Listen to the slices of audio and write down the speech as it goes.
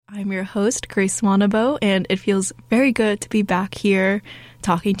I'm your host, Grace Wanebo, and it feels very good to be back here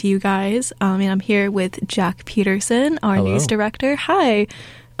talking to you guys. And I'm here with Jack Peterson, our Hello. news director. Hi.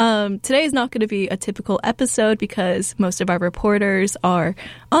 Today is not going to be a typical episode because most of our reporters are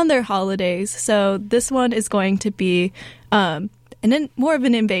on their holidays. So this one is going to be more of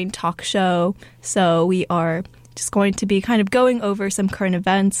an in-vein talk show. So we are just going to be kind of going over some current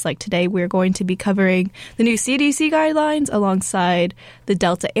events. Like today, we're going to be covering the new CDC guidelines alongside the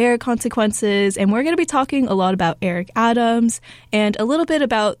Delta Air consequences. And we're going to be talking a lot about Eric Adams and a little bit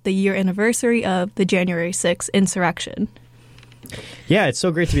about the year anniversary of the January 6th insurrection. Yeah, it's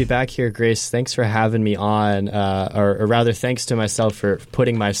so great to be back here, Grace. Thanks for having me on, or rather, thanks to myself for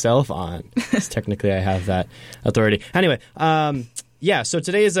putting myself on. Technically, I have that authority. Anyway, yeah, so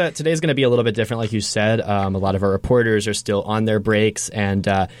today's going to be a little bit different, like you said. A lot of our reporters are still on their breaks, and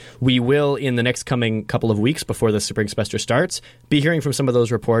we will, in the next coming couple of weeks before the spring semester starts, be hearing from some of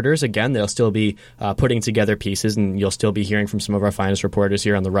those reporters. Again, they'll still be putting together pieces, and you'll still be hearing from some of our finest reporters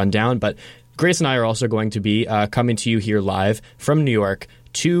here on the Rundown. But Grace and I are also going to be coming to you here live from New York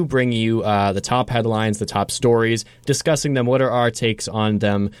to bring you the top headlines, the top stories, discussing them. What are our takes on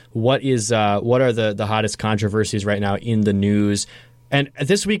them? What are the hottest controversies right now in the news? And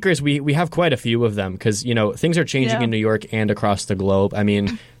this week, Grace, we have quite a few of them because, you know, things are changing in New York and across the globe. I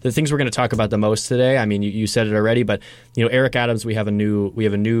mean, the things we're going to talk about the most today, I mean, you said it already, but, you know, Eric Adams, we have a new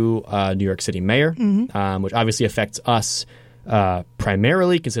New York City mayor, which obviously affects us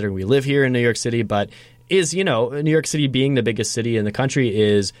primarily considering we live here in New York City, but is, you know, New York City being the biggest city in the country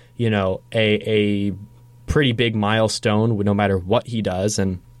is, you know, a pretty big milestone no matter what he does.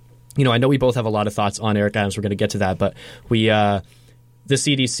 And, you know, I know we both have a lot of thoughts on Eric Adams. We're going to get to that, but the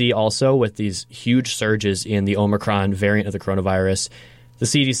CDC also, with these huge surges in the Omicron variant of the coronavirus, the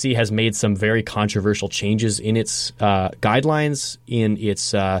CDC has made some very controversial changes in its guidelines, in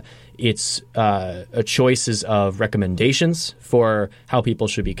its choices of recommendations for how people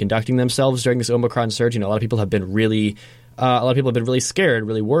should be conducting themselves during this Omicron surge. You know, a lot of people have been really scared,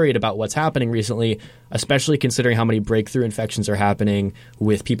 really worried about what's happening recently, especially considering how many breakthrough infections are happening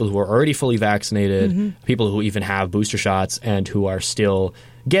with people who are already fully vaccinated, people who even have booster shots and who are still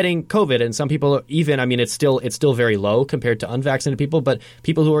getting COVID. And some people even, I mean, it's still very low compared to unvaccinated people, but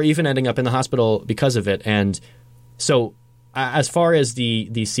people who are even ending up in the hospital because of it. And so as far as the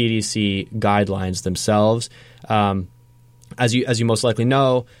CDC guidelines themselves, as you most likely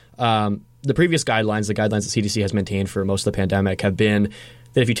know, the previous guidelines, the guidelines the CDC has maintained for most of the pandemic have been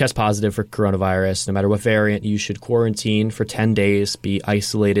that if you test positive for coronavirus, no matter what variant, you should quarantine for 10 days, be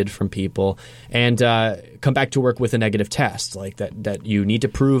isolated from people, and come back to work with a negative test. Like that you need to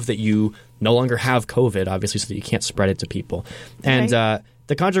prove that you no longer have COVID, obviously, so that you can't spread it to people. And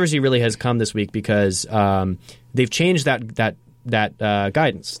the controversy really has come this week because they've changed that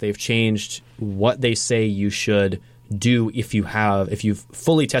guidance. They've changed what they say you should do if you've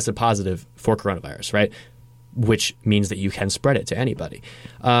fully tested positive for coronavirus, right? Which means that you can spread it to anybody.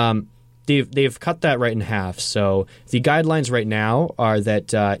 They've cut that right in half. So the guidelines right now are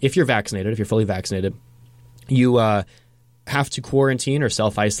that if you're vaccinated, if you're fully vaccinated, you have to quarantine or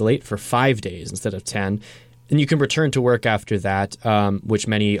self-isolate for 5 days instead of 10. And you can return to work after that, which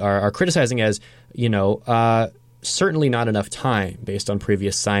many are criticizing as, you know, certainly not enough time based on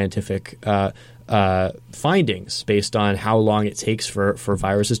previous scientific findings, based on how long it takes for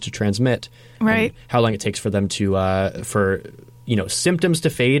viruses to transmit, right? How long it takes for them to symptoms to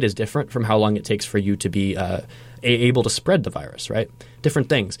fade is different from how long it takes for you to be able to spread the virus, right? Different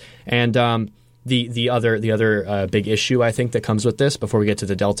things. And the other big issue I think that comes with this, before we get to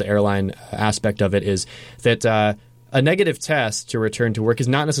the Delta airline aspect of it, is that a negative test to return to work is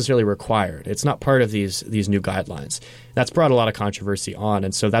not necessarily required. It's not part of these new guidelines. That's brought a lot of controversy on.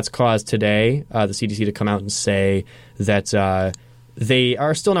 And so that's caused today the CDC to come out and say that they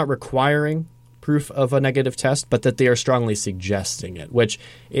are still not requiring proof of a negative test, but that they are strongly suggesting it, which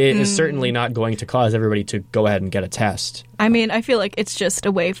is certainly not going to cause everybody to go ahead and get a test. I mean, I feel like it's just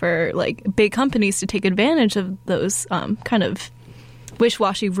a way for like big companies to take advantage of those kind of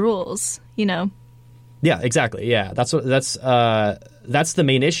wish-washy rules, you know? Yeah, exactly. Yeah, that's the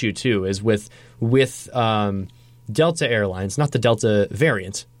main issue too. Is with Delta Airlines, not the Delta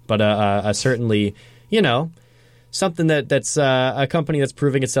variant, but certainly, you know, something that's a company that's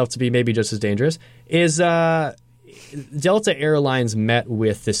proving itself to be maybe just as dangerous. Is Delta Airlines met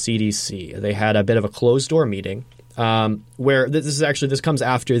with the CDC. They had a bit of a closed door meeting where this comes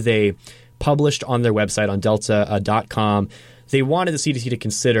after they published on their website on delta.com. They wanted the CDC to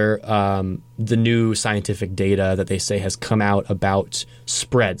consider the new scientific data that they say has come out about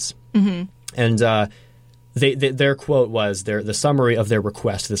spreads. Mm-hmm. And their quote was, the summary of their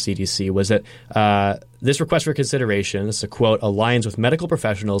request to the CDC was that this request for consideration, this is a quote, aligns with medical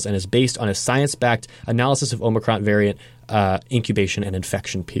professionals and is based on a science-backed analysis of Omicron variant incubation and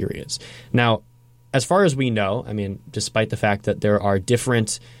infection periods. Now, as far as we know, I mean, despite the fact that there are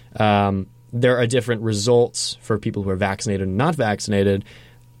different results for people who are vaccinated and not vaccinated,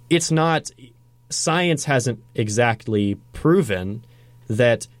 science hasn't exactly proven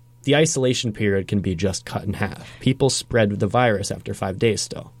that the isolation period can be just cut in half. People spread the virus after 5 days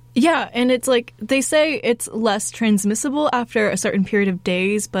still. Yeah, and it's like they say it's less transmissible after a certain period of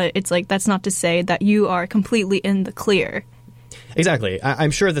days, but it's like that's not to say that you are completely in the clear. Exactly.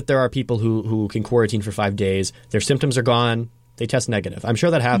 I'm sure that there are people who can quarantine for 5 days. Their symptoms are gone. They test negative. I'm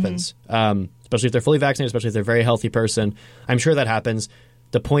sure that happens, especially if they're fully vaccinated, especially if they're a very healthy person. I'm sure that happens.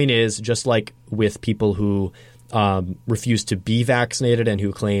 The point is, just like with people who refuse to be vaccinated and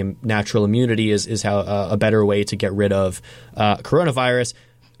who claim natural immunity is how a better way to get rid of coronavirus.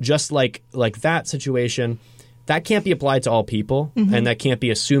 Just like that situation, that can't be applied to all people, and that can't be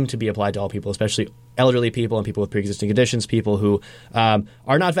assumed to be applied to all people, especially elderly people and people with pre-existing conditions, people who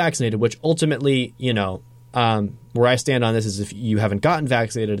are not vaccinated, which ultimately, where I stand on this is if you haven't gotten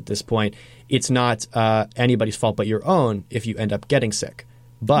vaccinated at this point, it's not anybody's fault but your own if you end up getting sick.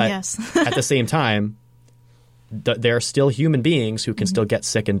 But yes. At the same time, there are still human beings who can still get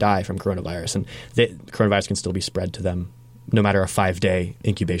sick and die from coronavirus, and coronavirus can still be spread to them no matter a 5-day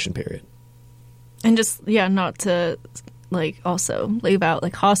incubation period. And just, not to also leave out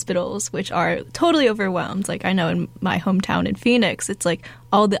hospitals, which are totally overwhelmed. I know in my hometown in Phoenix, it's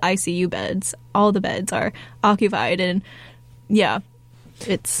all the ICU beds, all the beds are occupied, and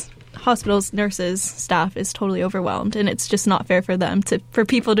it's hospitals, nurses, staff is totally overwhelmed, and it's just not fair for them for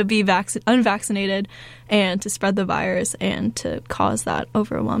people to be unvaccinated and to spread the virus and to cause that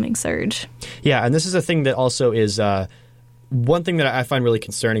overwhelming surge. Yeah, and this is a thing that also is one thing that I find really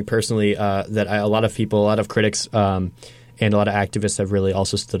concerning personally, that a lot of people, a lot of critics, and a lot of activists have really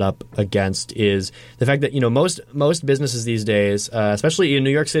also stood up against, is the fact that most businesses these days, especially in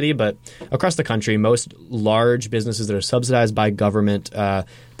New York City, but across the country, most large businesses that are subsidized by government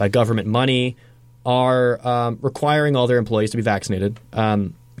money are requiring all their employees to be vaccinated.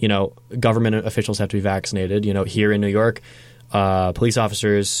 Government officials have to be vaccinated. Here in New York, police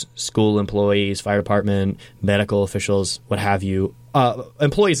officers, school employees, fire department, medical officials, what have you,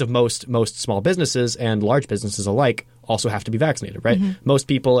 employees of most small businesses and large businesses alike also have to be vaccinated, right? Most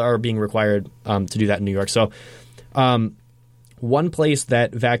people are being required to do that in New York. So one place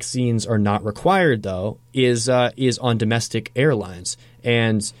that vaccines are not required, though, is on domestic airlines.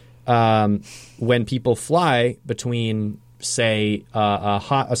 And when people fly between, say,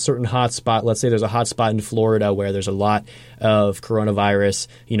 a certain hotspot, let's say there's a hotspot in Florida where there's a lot of coronavirus,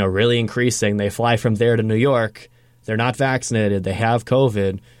 really increasing. They fly from there to New York. They're not vaccinated. They have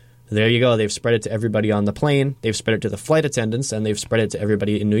COVID. There you go. They've spread it to everybody on the plane. They've spread it to the flight attendants, and they've spread it to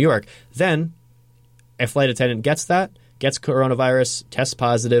everybody in New York. Then a flight attendant gets coronavirus, tests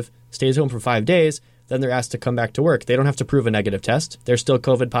positive, stays home for 5 days. Then they're asked to come back to work. They don't have to prove a negative test. They're still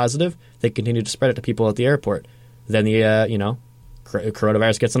COVID positive. They continue to spread it to people at the airport. Then the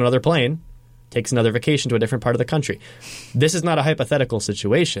coronavirus gets on another plane, takes another vacation to a different part of the country. This is not a hypothetical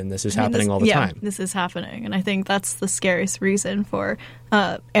situation. This is happening all the time. This is happening. And I think that's the scariest reason for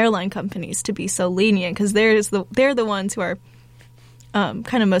airline companies to be so lenient, because they're the ones who are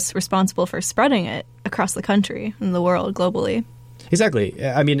kind of most responsible for spreading it across the country and the world globally. Exactly.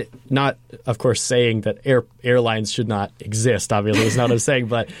 I mean, not, of course, saying that airlines should not exist, obviously, is not what I'm saying,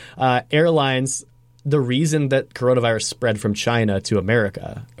 but airlines... The reason that coronavirus spread from China to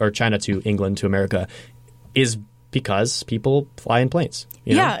America, or China to England to America, is because people fly in planes.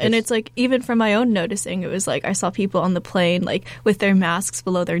 And it's even from my own noticing, it was I saw people on the plane with their masks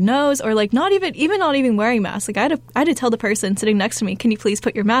below their nose, or not even wearing masks. I had to tell the person sitting next to me, "Can you please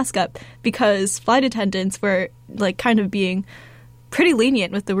put your mask up?" Because flight attendants were kind of being pretty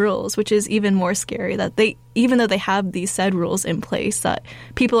lenient with the rules, which is even more scary, that even though they have these said rules in place, that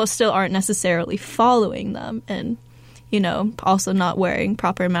people still aren't necessarily following them, and also not wearing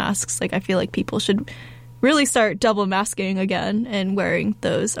proper masks. I feel like people should really start double masking again and wearing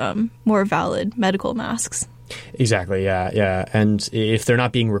those more valid medical masks. Exactly. Yeah. And if they're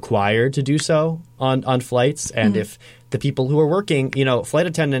not being required to do so on flights, and if the people who are working, flight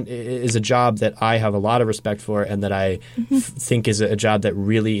attendant is a job that I have a lot of respect for, and that I think is a job that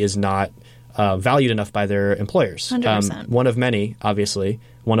really is not valued enough by their employers. 100%. One of many, obviously,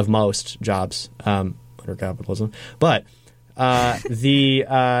 one of most jobs under capitalism. But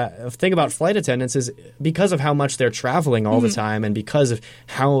The thing about flight attendants is because of how much they're traveling all the time and because of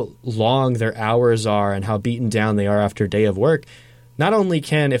how long their hours are and how beaten down they are after a day of work, not only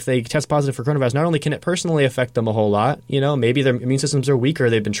can, if they test positive for coronavirus, not only can it personally affect them a whole lot, maybe their immune systems are weaker,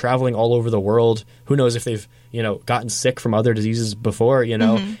 they've been traveling all over the world, who knows if they've, gotten sick from other diseases before,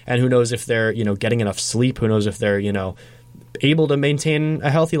 and who knows if they're, getting enough sleep, who knows if they're, able to maintain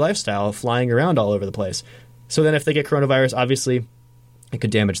a healthy lifestyle flying around all over the place. So then if they get coronavirus, obviously it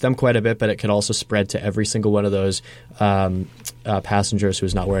could damage them quite a bit, but it could also spread to every single one of those passengers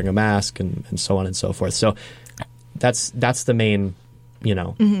who's not wearing a mask and so on and so forth. So that's the main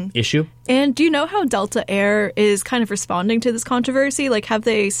issue. And do you know how Delta Air is kind of responding to this controversy? Like, have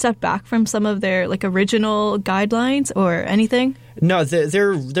they stepped back from some of their original guidelines or anything? No,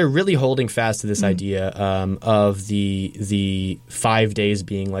 they're really holding fast to this idea of the 5 days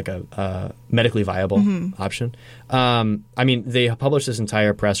being like a medically viable option. They published this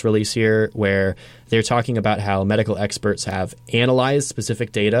entire press release here where they're talking about how medical experts have analyzed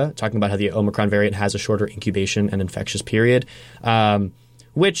specific data, talking about how the Omicron variant has a shorter incubation and infectious period,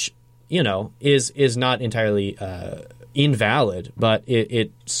 which is not entirely invalid, but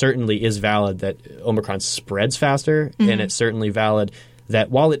it certainly is valid that Omicron spreads faster, and it's certainly valid that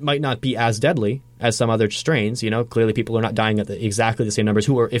while it might not be as deadly as some other strains, clearly people are not dying at exactly the same numbers,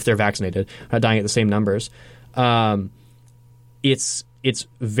 who are, if they're vaccinated, not dying at the same numbers. It's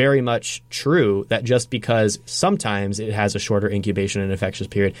very much true that just because sometimes it has a shorter incubation and infectious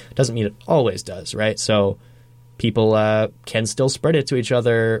period doesn't mean it always does, right? So people can still spread it to each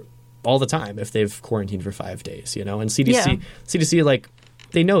other all the time if they've quarantined for 5 days, and CDC,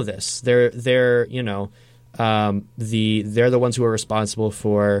 they know this. They're they're the ones who are responsible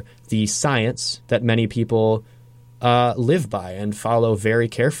for the science that many people live by and follow very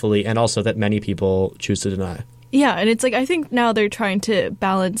carefully, and also that many people choose to deny. Yeah, and it's I think now they're trying to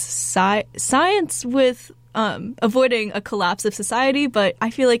balance science with avoiding a collapse of society, but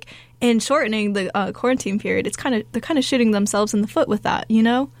I feel like in shortening the quarantine period, they're kind of shooting themselves in the foot with that,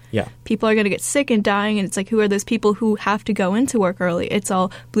 Yeah. People are going to get sick and dying, and it's who are those people who have to go into work early? It's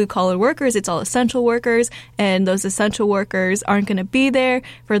all blue-collar workers, it's all essential workers, and those essential workers aren't going to be there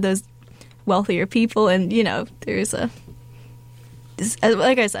for those wealthier people, and, there's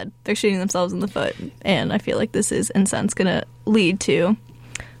like I said, they're shooting themselves in the foot, and I feel like this is, in a sense, going to lead to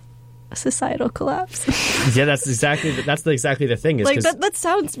a societal collapse. Yeah, that's exactly the thing. Is that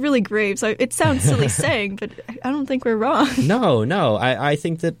sounds really grave. So it sounds silly saying, but I don't think we're wrong. No. I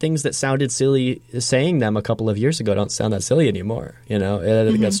think that things that sounded silly saying them a couple of years ago don't sound that silly anymore. I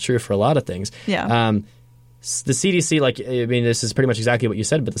think that's true for a lot of things. Yeah. The CDC, this is pretty much exactly what you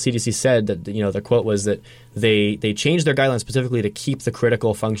said, but the CDC said that, the quote was that they changed their guidelines specifically to keep the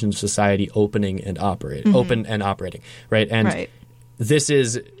critical functions of society open and operating, right? And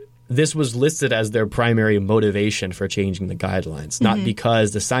this was listed as their primary motivation for changing the guidelines, not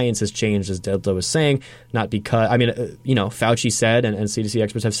because the science has changed, as Delta was saying, not because, Fauci said and CDC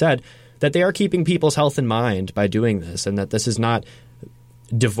experts have said that they are keeping people's health in mind by doing this, and that this is not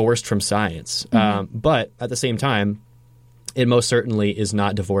divorced from science. But at the same time, it most certainly is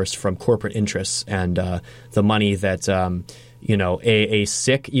not divorced from corporate interests and the money that a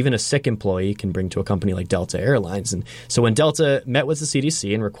sick employee can bring to a company like Delta Airlines. And so when Delta met with the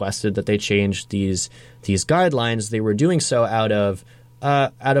CDC and requested that they change these guidelines, they were doing so out of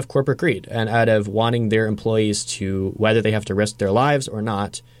corporate greed and out of wanting their employees to, whether they have to risk their lives or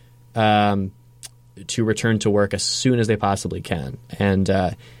not, to return to work as soon as they possibly can. And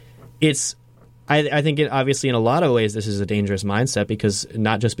I think obviously in a lot of ways this is a dangerous mindset, because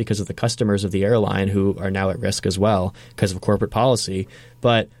not just because of the customers of the airline who are now at risk as well because of corporate policy,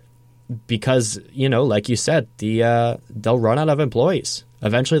 but because, like you said, they'll run out of employees.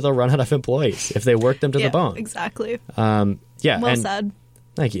 Eventually they'll run out of employees if they work them to the bone. Exactly. Well said.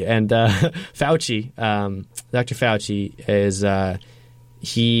 Thank you. And Fauci, Dr. Fauci is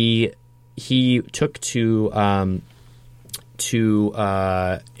he took to an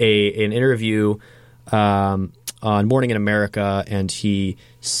interview on Morning in America, and he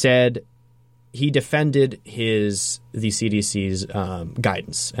said he defended the CDC's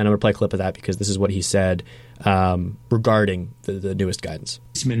guidance. And I'm going to play a clip of that because this is what he said regarding the newest guidance.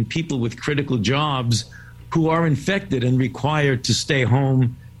 People with critical jobs who are infected and required to stay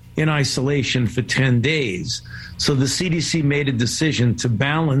home in isolation for 10 days. So the CDC made a decision to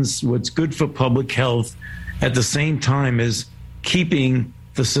balance what's good for public health at the same time as keeping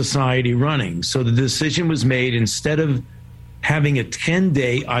the society running. So the decision was made, instead of having a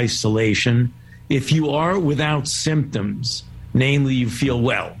 10-day isolation, if you are without symptoms, namely you feel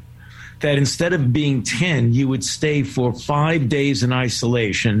well, that instead of being 10, you would stay for 5 days in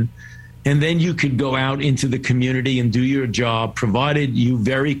isolation, and then you could go out into the community and do your job, provided you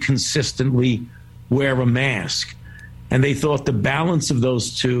very consistently wear a mask. And they thought the balance of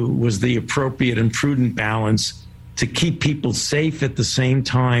those two was the appropriate and prudent balance to keep people safe at the same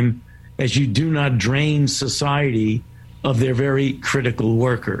time as you do not drain society of their very critical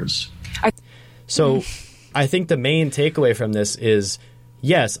workers. So I think the main takeaway from this is,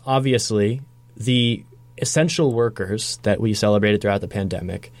 yes, obviously, the essential workers that we celebrated throughout the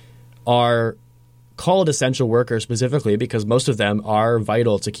pandemic are called essential workers specifically because most of them are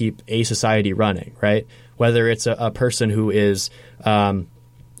vital to keep a society running, right? Whether it's a person who is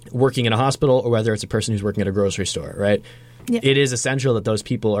working in a hospital or whether it's a person who's working at a grocery store, right? Yeah. It is essential that those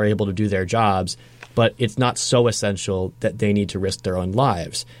people are able to do their jobs, but it's not so essential that they need to risk their own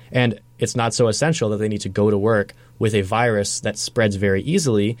lives. And it's not so essential that they need to go to work with a virus that spreads very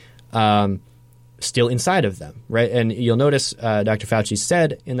easily still inside of them, right? And you'll notice Dr. Fauci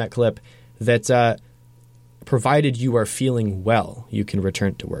said in that clip that provided you are feeling well, you can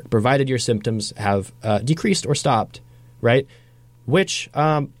return to work, provided your symptoms have decreased or stopped, right? Which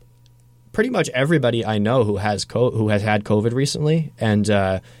pretty much everybody I know who has had COVID recently, and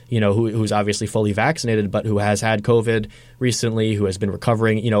who's obviously fully vaccinated, but who has had COVID recently, who has been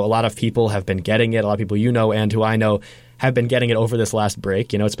recovering. A lot of people have been getting it. A lot of people and who I know have been getting it over this last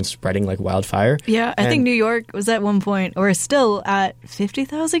break. It's been spreading like wildfire. Yeah, I think New York was at one point, or still at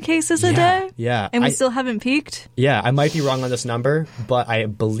 50,000 cases a day. Yeah, and we still haven't peaked. Yeah, I might be wrong on this number, but I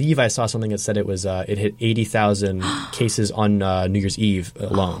believe I saw something that said it was it hit 80,000 cases on New Year's Eve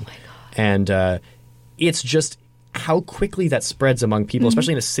alone. Oh my God. And it's just how quickly that spreads among people,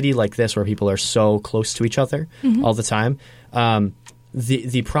 especially in a city like this where people are so close to each other all the time.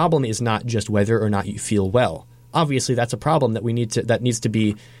 The problem is not just whether or not you feel well. Obviously, that's a problem that needs to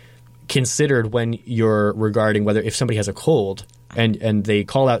be considered when you're regarding whether if somebody has a cold and they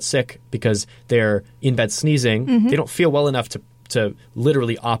call out sick because they're in bed sneezing, they don't feel well enough to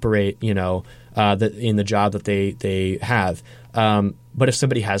literally operate, in the job that they have. But if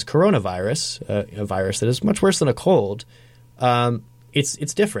somebody has coronavirus, a virus that is much worse than a cold,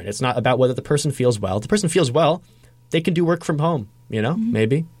 it's different. It's not about whether the person feels well. If the person feels well, they can do work from home,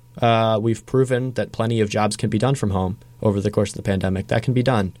 maybe. We've proven that plenty of jobs can be done from home over the course of the pandemic. That can be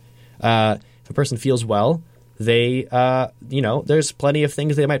done. If a person feels well, they, there's plenty of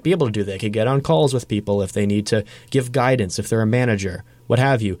things they might be able to do. They could get on calls with people if they need to give guidance, if they're a manager, what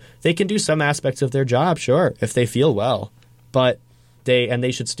have you. They can do some aspects of their job, sure, if they feel well. But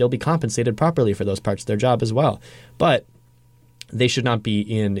they should still be compensated properly for those parts of their job as well. But they should not be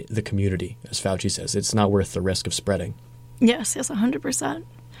in the community, as Fauci says. It's not worth the risk of spreading. Yes, 100%.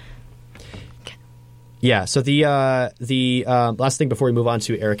 Yeah, so the last thing before we move on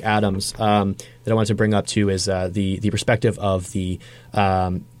to Eric Adams that I wanted to bring up too is the perspective of the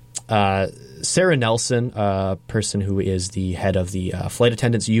Sarah Nelson, person who is the head of the Flight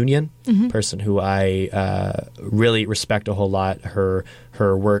Attendants Union, person who I really respect a whole lot. Her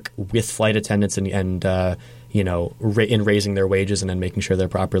work with flight attendants and in raising their wages and then making sure they're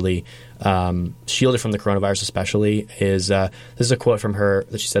properly shielded from the coronavirus especially is this is a quote from her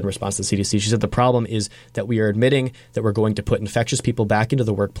that she said in response to the CDC. She said, "The problem is that we are admitting that we're going to put infectious people back into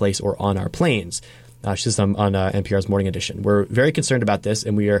the workplace or on our planes." She says on NPR's Morning Edition, "We're very concerned about this,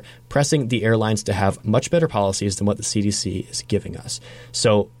 and we are pressing the airlines to have much better policies than what the CDC is giving us."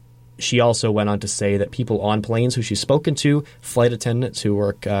 So she also went on to say that people on planes who she's spoken to, flight attendants who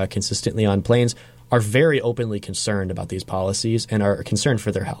work consistently on planes, are very openly concerned about these policies and are concerned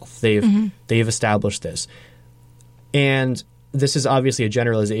for their health. They've established this. And this is obviously a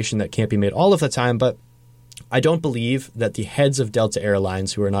generalization that can't be made all of the time, but I don't believe that the heads of Delta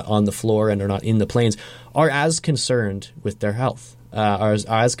Airlines who are not on the floor and are not in the planes are as concerned with their health, are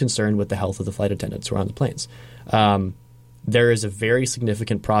as concerned with the health of the flight attendants who are on the planes. There is a very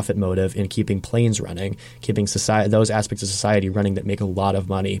significant profit motive in keeping planes running, keeping those aspects of society running that make a lot of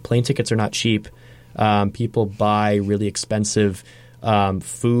money. Plane tickets are not cheap. People buy really expensive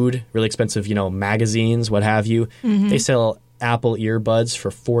food, really expensive, magazines, what have you. They sell Apple earbuds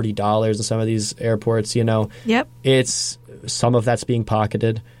for $40 in some of these airports, Yep. It's some of that's being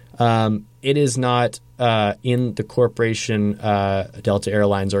pocketed. It is not in the corporation Delta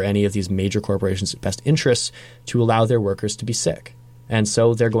Airlines or any of these major corporations' best interests to allow their workers to be sick. And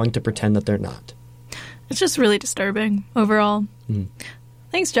so they're going to pretend that they're not. It's just really disturbing overall.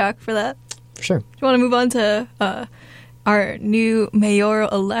 Thanks, Jack, for that. For sure. Do you want to move on to our new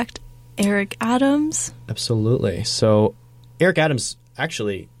mayoral-elect, Eric Adams? Absolutely. So Eric Adams,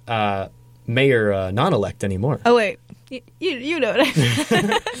 actually, mayor non-elect anymore. Oh, wait. You know what I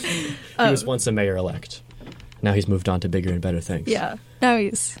mean. He was once a mayor-elect. Now he's moved on to bigger and better things. Yeah. Now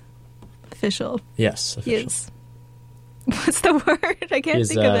he's official. Yes, official. He is. What's the word? I can't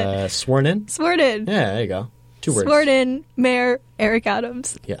think of it. Sworn in? Sworn in. Yeah, there you go. 2 words. Sworn in Mayor Eric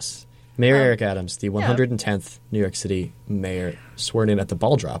Adams. Yes. Mayor Eric Adams, the 110th New York City mayor, sworn in at the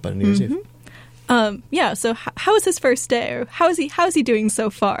ball drop on New Year's Eve. So how was his first day? Or how is he doing so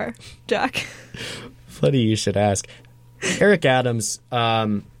far, Jack? Funny you should ask. Eric Adams,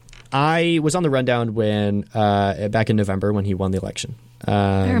 I was on the rundown when back in November when he won the election.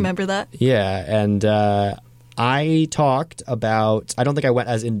 I remember that. Yeah, and I talked about, I don't think I went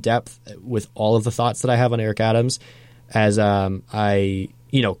as in-depth with all of the thoughts that I have on Eric Adams as I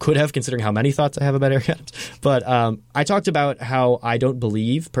could have, considering how many thoughts I have about Eric Adams. But I talked about how I don't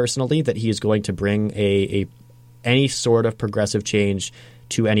believe, personally, that he is going to bring any sort of progressive change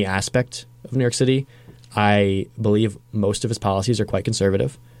to any aspect of New York City. I believe most of his policies are quite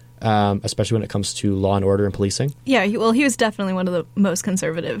conservative, especially when it comes to law and order and policing. Yeah, he was definitely one of the most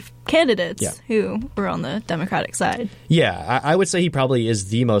conservative candidates who were on the Democratic side. Yeah, I would say he probably is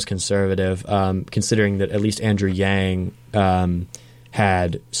the most conservative, considering that at least Andrew Yang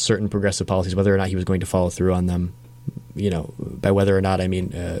had certain progressive policies, whether or not he was going to follow through on them, by whether or not, I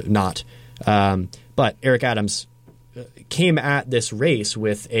mean not. But Eric Adams came at this race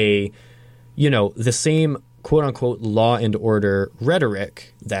with the same quote-unquote law and order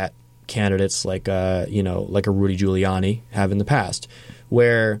rhetoric that candidates like a Rudy Giuliani have in the past,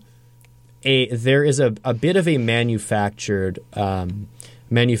 where there is a bit of a manufactured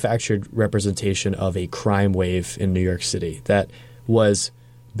representation of a crime wave in New York City that was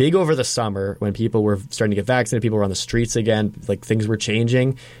big over the summer when people were starting to get vaccinated, people were on the streets again, like things were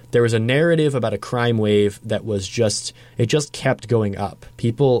changing. There was a narrative about a crime wave that was just kept going up.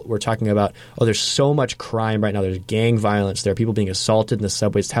 People were talking about, there's so much crime right now. There's gang violence. There are people being assaulted in the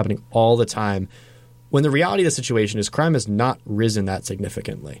subways. It's happening all the time. When the reality of the situation is crime has not risen that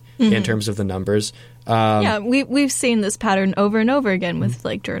significantly in terms of the numbers. We've seen this pattern over and over again with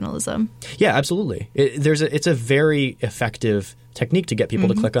journalism. Yeah, absolutely. It's a very effective technique to get people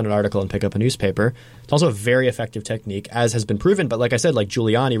to click on an article and pick up a newspaper. It's also a very effective technique, as has been proven. But like I said, like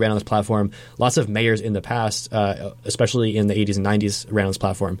Giuliani ran on this platform. Lots of mayors in the past, especially in the 80s and 90s, ran on this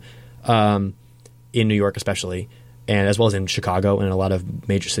platform, in New York especially, and as well as in Chicago and in a lot of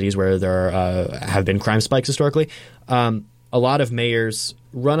major cities where there have been crime spikes historically. A lot of mayors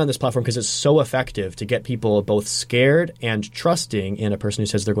run on this platform because it's so effective to get people both scared and trusting in a person who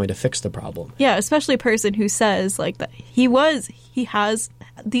says they're going to fix the problem. Yeah, especially a person who says like that he has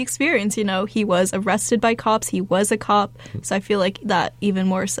the experience, he was arrested by cops, he was a cop. So I feel like that even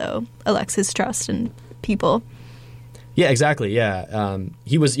more so elects his trust in people. Yeah, exactly. Yeah.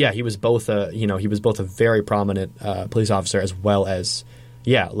 He was both a very prominent police officer as well as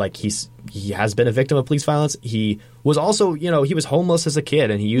he has been a victim of police violence. He was also, he was homeless as a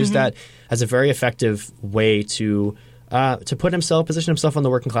kid, and he used that as a very effective way to position himself on the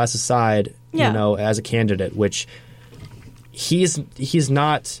working class's side, as a candidate, which he's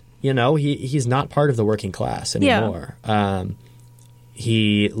not, he's not part of the working class anymore. Yeah.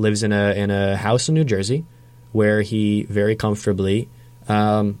 He lives in a house in New Jersey where he very comfortably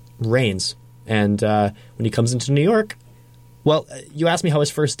reigns. And when he comes into New York, well, you asked me how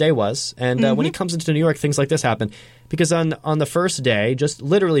his first day was, and when he comes into New York, things like this happen. Because on the first day,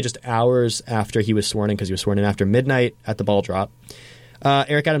 literally just hours after he was sworn in, because he was sworn in after midnight at the ball drop,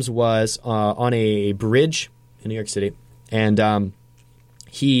 Eric Adams was on a bridge in New York City, and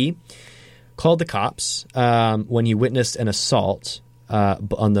he called the cops when he witnessed an assault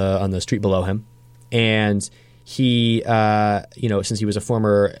on the street below him, and he, since he was a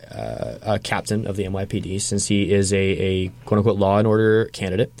former captain of the NYPD, since he is a quote-unquote law and order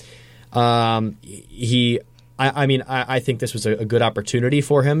candidate, I think this was a good opportunity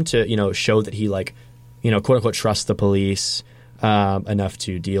for him to, show that he, quote-unquote trusts the police enough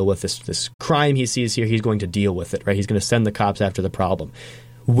to deal with this crime he sees here. He's going to deal with it, right? He's going to send the cops after the problem.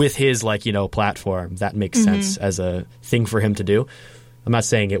 With his, platform, that makes sense as a thing for him to do. I'm not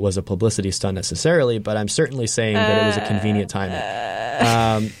saying it was a publicity stunt necessarily, but I'm certainly saying that it was a convenient timing.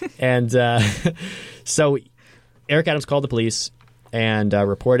 So Eric Adams called the police and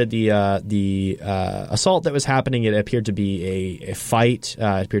reported the assault that was happening. It appeared to be a fight.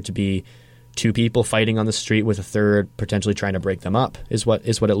 It appeared to be two people fighting on the street with a third potentially trying to break them up is what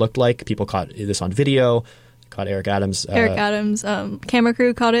it looked like. People caught this on video. Caught Eric Adams. Eric Adams' camera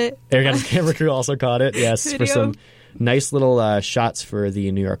crew caught it. Eric Adams' camera crew also caught it, yes, for some nice little shots for the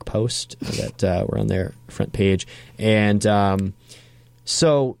New York Post that were on their front page. And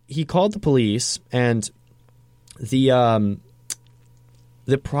so he called the police, and the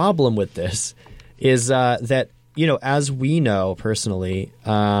problem with this is that, as we know personally,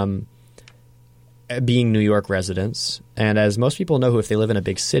 being New York residents, and as most people know who, if they live in a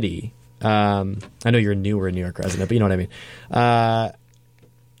big city, I know you're a newer New York resident, but you know what I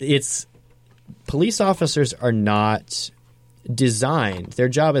mean. Police officers are not designed. Their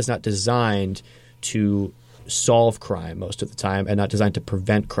job is not designed to solve crime most of the time, and not designed to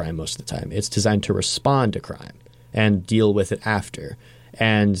prevent crime most of the time. It's designed to respond to crime and deal with it after.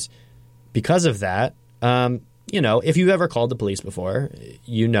 And because of that, if you've ever called the police before,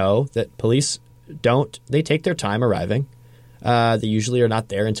 you know that police they take their time arriving. They usually are not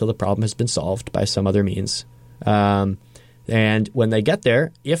there until the problem has been solved by some other means. And when they get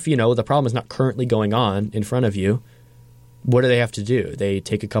there, if the problem is not currently going on in front of you, what do they have to do? They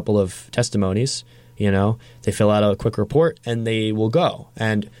take a couple of testimonies, they fill out a quick report, and they will go.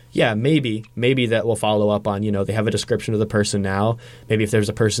 And yeah, maybe that will follow up on, they have a description of the person now. Maybe if there's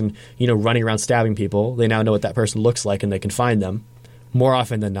a person, running around stabbing people, they now know what that person looks like and they can find them. More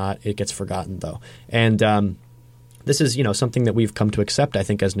often than not, it gets forgotten, though. And this is, something that we've come to accept, I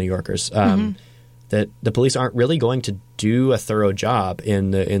think, as New Yorkers, that the police aren't really going to do a thorough job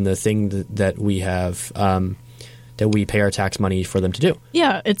in the thing that we have that we pay our tax money for them to do.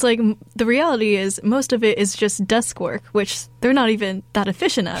 Yeah, it's like the reality is most of it is just desk work, which they're not even that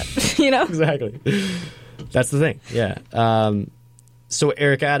efficient at, Exactly. That's the thing, yeah. So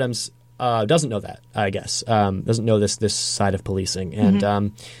Eric Adams doesn't know that, I guess. Doesn't know this side of policing.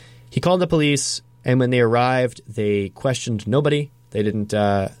 And he called the police, and when they arrived, they questioned nobody. They didn't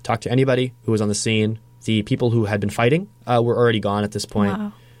talk to anybody who was on the scene. The people who had been fighting were already gone at this point.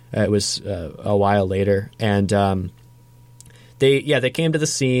 Wow. It was a while later. And they came to the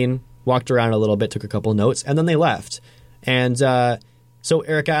scene, walked around a little bit, took a couple notes, and then they left. And so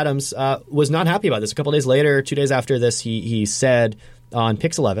Eric Adams was not happy about this. A couple days later, 2 days after this, he said on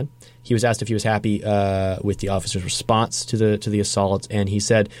Pix 11, he was asked if he was happy with the officer's response to the assault, and he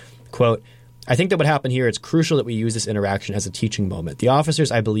said, quote, "I think that what happened here, it's crucial that we use this interaction as a teaching moment. The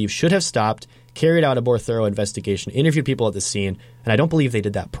officers, I believe, should have stopped, carried out a more thorough investigation, interviewed people at the scene, and I don't believe they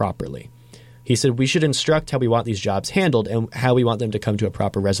did that properly." He said, "We should instruct how we want these jobs handled and how we want them to come to a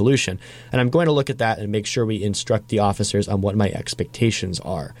proper resolution. And I'm going to look at that and make sure we instruct the officers on what my expectations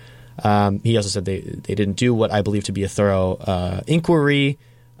are." He also said they didn't do what I believe to be a thorough inquiry.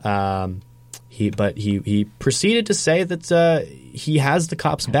 He proceeded to say that he has the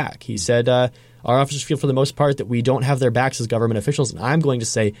cops' back. He said, "Our officers feel for the most part that we don't have their backs as government officials, and I'm going to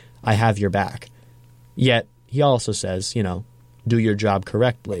say I have your back." Yet he also says, do your job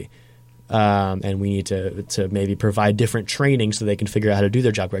correctly. And we need to maybe provide different training so they can figure out how to do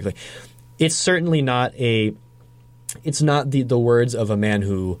their job correctly. It's certainly not the words of a man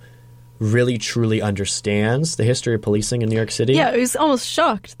who really truly understands the history of policing in New York City. Yeah, I was almost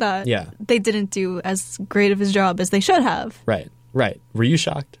shocked that they didn't do as great of his job as they should have. Right. Were you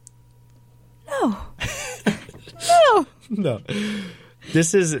shocked? No. No.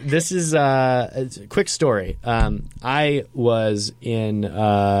 This is a quick story. I was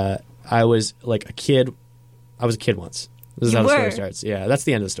like a kid. I was a kid once. This is how the story starts. Yeah, that's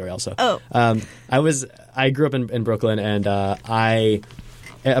the end of the story also. Oh. I grew up in Brooklyn, and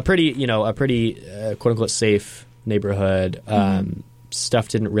a pretty quote unquote safe neighborhood. Stuff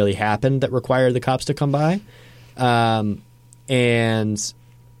didn't really happen that required the cops to come by. And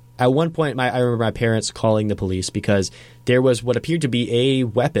at one point, I remember my parents calling the police because there was what appeared to be a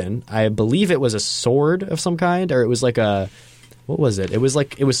weapon. I believe it was a sword of some kind, or it was like what was it? It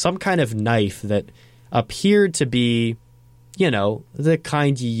was some kind of knife that appeared to be, the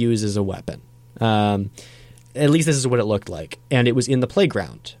kind you use as a weapon. At least this is what it looked like. And it was in the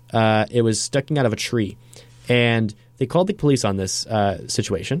playground. It was sticking out of a tree. And they called the police on this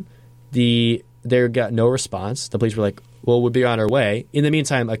situation. They got no response. The police were like, well, we'll be on our way. In the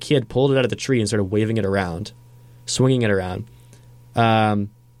meantime, a kid pulled it out of the tree and started waving it around, swinging it around. And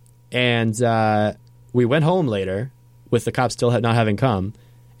we went home later with the cops still not having come.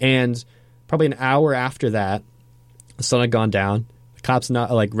 And probably an hour after that, the sun had gone down. The cops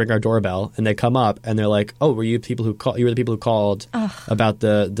ring our doorbell, and they come up and they're like, "Oh, were you the people who called? You were the people who called about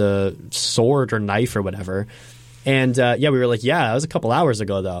the sword or knife or whatever." And we were like, "Yeah, that was a couple hours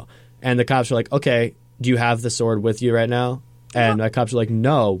ago, though." And the cops were like, "Okay, do you have the sword with you right now?" And the cops were like,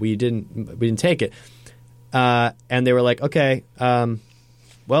 "No, we didn't take it." And they were like, "Okay,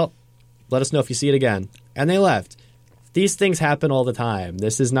 well, let us know if you see it again." And they left. these things happen all the time.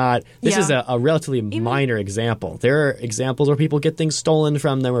 This is a relatively minor example. There are examples where people get things stolen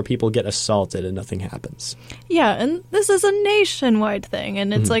from them, where people get assaulted and nothing happens. Yeah, and this is a nationwide thing.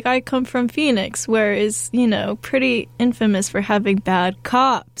 And it's like, I come from Phoenix, where is, pretty infamous for having bad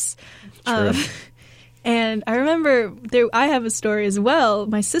cops. True. And I remember I have a story as well.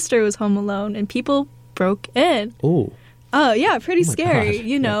 My sister was home alone and people broke in. Ooh. Oh, yeah, pretty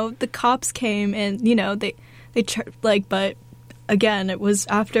scary. God. The cops came and, but again, it was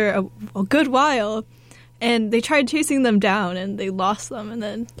after a good while, and they tried chasing them down and they lost them, and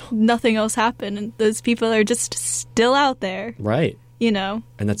then nothing else happened, and those people are just still out there. Right. And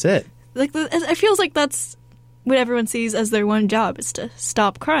that's it. Like, it feels like that's what everyone sees as their one job, is to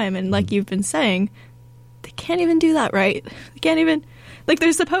stop crime, and like you've been saying, they can't even do that right. They can't even, like,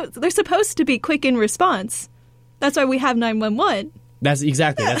 they're supposed to be quick in response. That's why we have 911.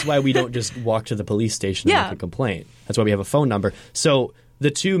 That's why we don't just walk to the police station and make a complaint. That's why we have a phone number. So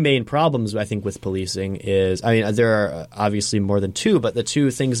the two main problems, I think, with policing is, there are obviously more than two, but the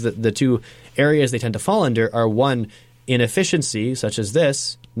two areas they tend to fall under are, one, inefficiency, such as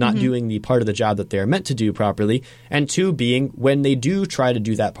this, not doing the part of the job that they're meant to do properly, and two, being when they do try to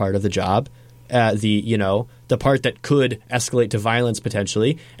do that part of the job, the part that could escalate to violence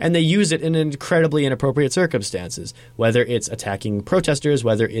potentially, and they use it in incredibly inappropriate circumstances, whether it's attacking protesters,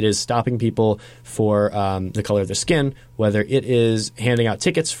 whether it is stopping people for the color of their skin, whether it is handing out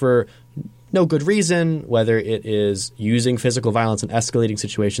tickets for no good reason, whether it is using physical violence and escalating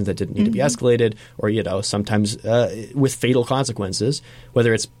situations that didn't need to be escalated, or, sometimes with fatal consequences,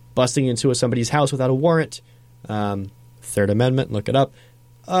 whether it's busting into somebody's house without a warrant, Third Amendment, look it up,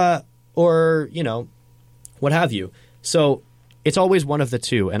 or, what have you. So it's always one of the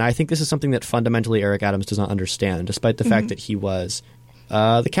two. And I think this is something that fundamentally Eric Adams does not understand, despite the fact that he was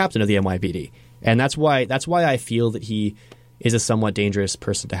the captain of the NYPD. And that's why I feel that he is a somewhat dangerous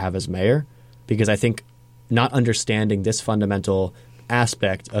person to have as mayor, because I think not understanding this fundamental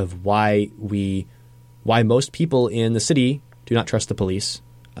aspect of why most people in the city do not trust the police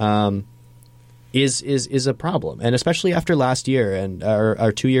is a problem. And especially after last year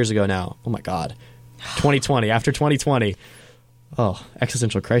or 2 years ago now. Oh my God. 2020. After 2020. Oh,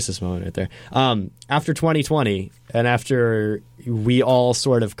 existential crisis moment right there. After 2020, and after we all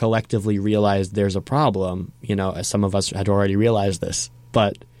sort of collectively realized there's a problem, as some of us had already realized this,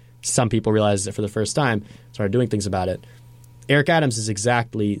 but some people realized it for the first time, started doing things about it. Eric Adams is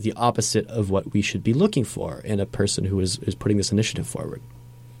exactly the opposite of what we should be looking for in a person who is putting this initiative forward.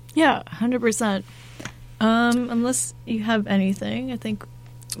 Yeah, 100%. Unless you have anything, I think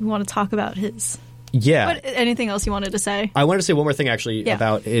we want to talk about his. Yeah. Anything else you wanted to say? I wanted to say one more thing actually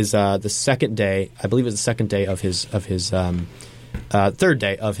about his the second day. I believe it was the second day of his third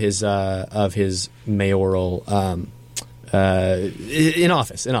day of his mayoral in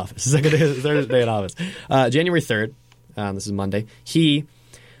office. Second day, third day in office. January 3rd. This is Monday. He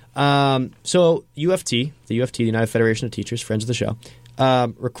so UFT, the United Federation of Teachers, friends of the show,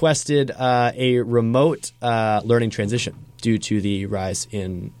 requested a remote learning transition due to the rise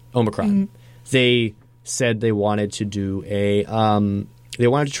in Omicron. They said they wanted to do they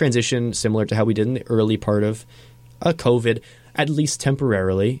wanted to transition similar to how we did in the early part of COVID, at least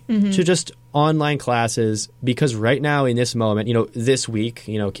temporarily, to just online classes, because right now in this moment, this week,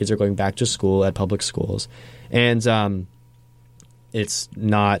 kids are going back to school at public schools, and it's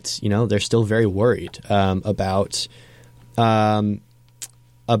not, they're still very worried about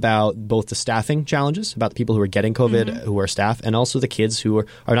both the staffing challenges, about the people who are getting COVID, who are staff, and also the kids who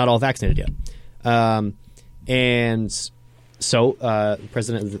are not all vaccinated yet. And so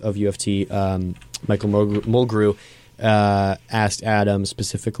president of UFT, Michael Mulgrew, asked Adams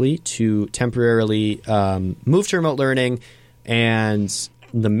specifically to temporarily move to remote learning, and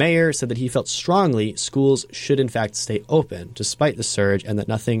the mayor said that he felt strongly schools should in fact stay open despite the surge and that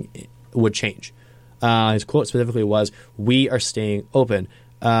nothing would change. His quote specifically was, "We are staying open.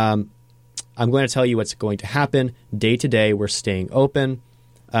 I'm going to tell you what's going to happen. Day to day, we're staying open."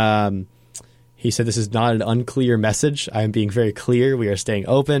 He said, "This is not an unclear message. I am being very clear. We are staying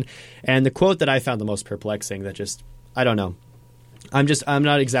open." And the quote that I found the most perplexing, that just, I don't know. I'm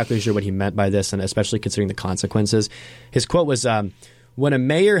not exactly sure what he meant by this, and especially considering the consequences. His quote was, "When a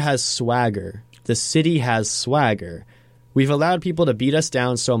mayor has swagger, the city has swagger. We've allowed people to beat us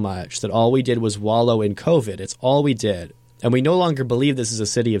down so much that all we did was wallow in COVID. It's all we did. And we no longer believe this is a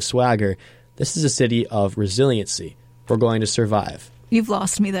city of swagger. This is a city of resiliency. We're going to survive." You've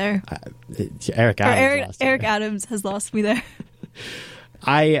lost me there. Eric Adams has lost me there.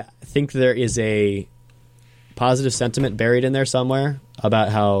 I think there is a positive sentiment buried in there somewhere about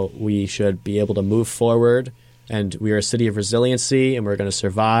how we should be able to move forward and we are a city of resiliency, and we're going to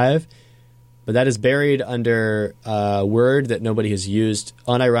survive. But that is buried under a word that nobody has used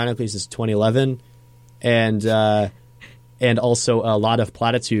unironically since 2011, and also a lot of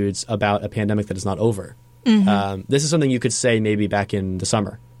platitudes about a pandemic that is not over. This is something you could say maybe back in the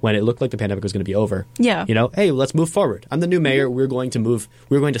summer when it looked like the pandemic was going to be over. Yeah. You know, hey, let's move forward. I'm the new mayor. We're going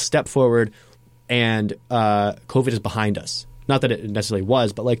to step forward, and COVID is behind us. Not that it necessarily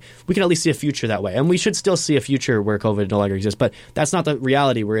was, but like we can at least see a future that way. And we should still see a future where COVID no longer exists. But that's not the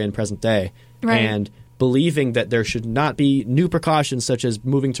reality we're in present day. Right. And believing that there should not be new precautions such as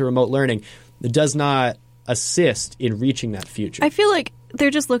moving to remote learning does not assist in reaching that future. I feel like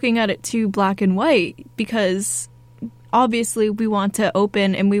they're just looking at it too black and white because obviously we want to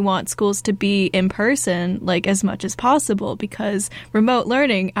open and we want schools to be in person like as much as possible because remote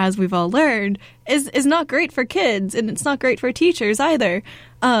learning, as we've all learned, is not great for kids and it's not great for teachers either.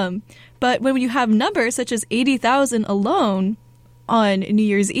 But when you have numbers such as 80,000 alone on New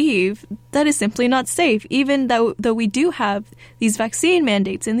Year's Eve, that is simply not safe, even though we do have these vaccine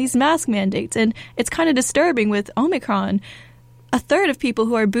mandates and these mask mandates. And it's kind of disturbing with Omicron. A third of people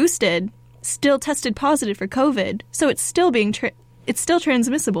who are boosted still tested positive for COVID, so it's still it's still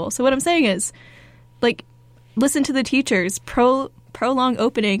transmissible. So what I'm saying is, like, listen to the teachers, prolong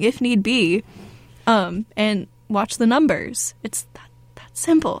opening if need be, and watch the numbers. It's that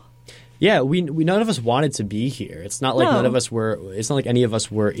simple. Yeah, we none of us wanted to be here. It's not like none of us were. It's not like any of us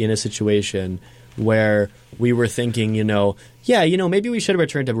were in a situation where we were thinking, maybe we should have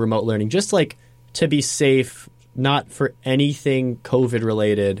returned to remote learning, just like to be safe, not for anything COVID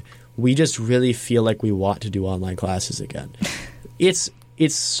related. We just really feel like we want to do online classes again. It's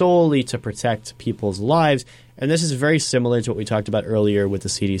solely to protect people's lives, and this is very similar to what we talked about earlier with the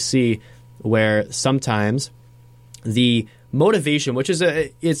CDC, where sometimes the motivation, which is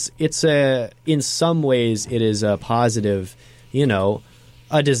in some ways it is a positive,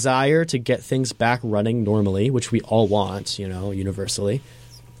 a desire to get things back running normally, which we all want, universally,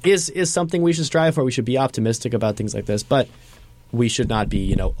 is something we should strive for. We should be optimistic about things like this, but we should not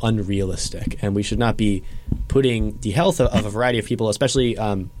be, unrealistic, and we should not be putting the health of a variety of people, especially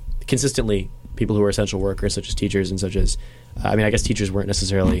consistently people who are essential workers, such as teachers and such as, I guess teachers weren't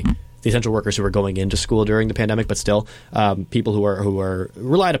necessarily the essential workers who were going into school during the pandemic, but still, people who are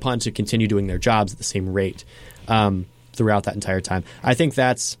relied upon to continue doing their jobs at the same rate throughout that entire time. I think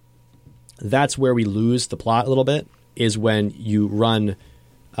that's where we lose the plot a little bit, is when you run.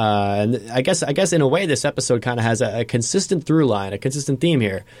 And I guess in a way this episode kind of has a consistent through line, a consistent theme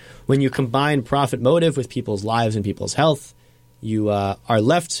here. When you combine profit motive with people's lives and people's health, you are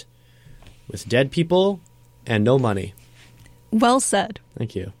left with dead people and no money. Well said.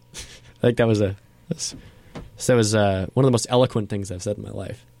 Thank you. I think that was one of the most eloquent things I've said in my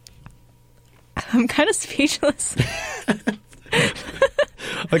life. I'm kind of speechless.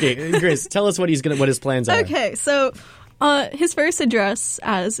 Okay, Grace, tell us what his plans are. Okay, so his first address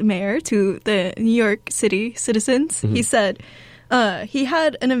as mayor to the New York City citizens, he said he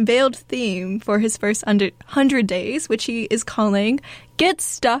had an unveiled theme for his first 100 days, which he is calling Get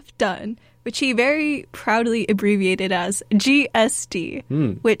Stuff Done, which he very proudly abbreviated as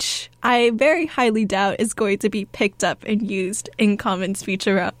GSD, which I very highly doubt is going to be picked up and used in common speech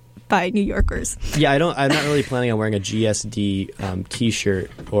around by New Yorkers. Yeah, I'm not really planning on wearing a GSD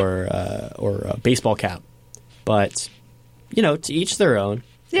T-shirt or a baseball cap, but to each their own.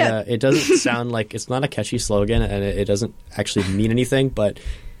 Yeah, it doesn't sound like, it's not a catchy slogan, and it doesn't actually mean anything. But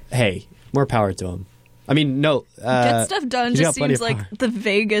hey, more power to him. I mean, no. Get stuff done just seems like the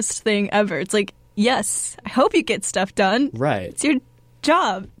vaguest thing ever. It's like, yes, I hope you get stuff done. Right. It's your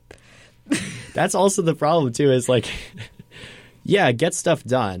job. That's also the problem, too, is like, yeah, get stuff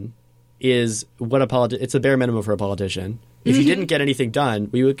done is what it's a bare minimum for a politician. If you didn't get anything done,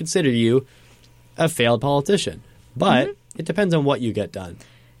 we would consider you a failed politician. But it depends on what you get done.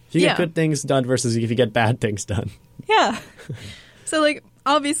 If you get good things done versus if you get bad things done. Yeah. So, like,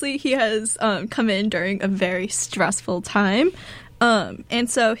 obviously he has come in during a very stressful time. And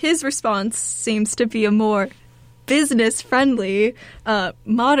so his response seems to be a more business-friendly,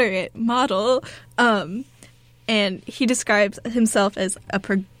 moderate model. And he describes himself as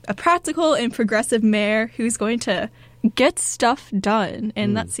a practical and progressive mayor who's going to get stuff done.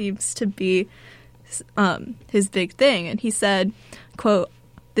 And that seems to be his big thing. And he said, quote,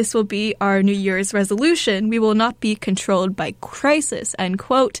 "This will be our New Year's resolution. We will not be controlled by crisis," end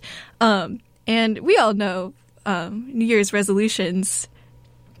quote. And we all know New Year's resolutions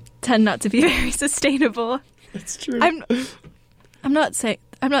tend not to be very sustainable. That's true. I'm not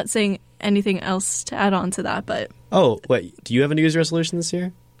saying anything else to add on to that, but wait, do you have a New Year's resolution this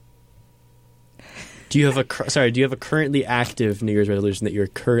year? Do you have a currently active New Year's resolution that you're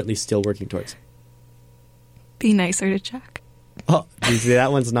currently still working towards? Be nicer to Jack. Oh, you see,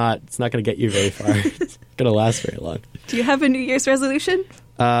 that one's it's not going to get you very far. It's not going to last very long. Do you have a New Year's resolution?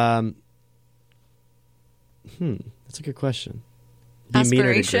 That's a good question. Be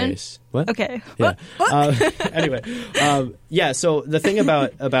meaner to Grace. What? Okay. Yeah. What? Anyway, yeah. So the thing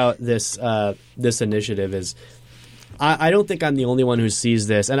about this initiative is, I don't think I'm the only one who sees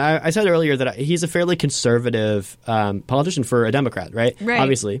this. And I said earlier that he's a fairly conservative politician for a Democrat, right? Right.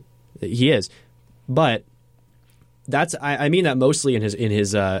 Obviously, he is. But I mean that mostly in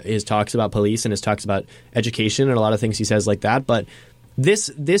his talks about police and his talks about education and a lot of things he says like that. But this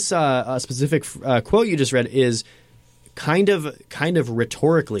specific quote you just read is kind of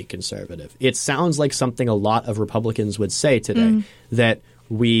rhetorically conservative. It sounds like something a lot of Republicans would say today, that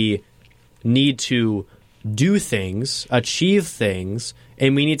we need to do things, achieve things,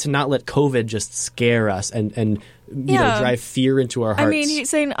 and we need to not let COVID just scare us and you know, drive fear into our hearts. I mean, he's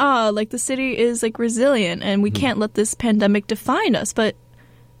saying, like the city is like resilient and we can't let this pandemic define us, but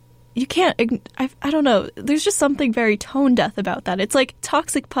you can't, I don't know, there's just something very tone deaf about that. It's like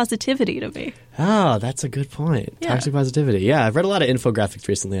toxic positivity to me. Oh, that's a good point. Yeah. Toxic positivity. Yeah, I've read a lot of infographics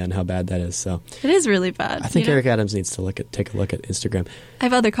recently on how bad that is. So it is really bad. I think Eric Adams needs to take a look at Instagram. I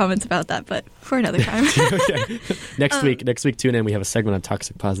have other comments about that, but for another time. Okay. Next week, tune in. We have a segment on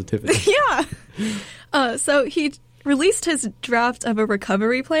toxic positivity. Yeah. So he released his draft of a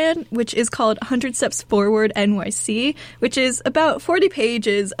recovery plan, which is called 100 Steps Forward NYC, which is about 40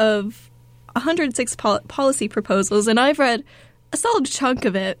 pages of 106 policy proposals, and I've read a solid chunk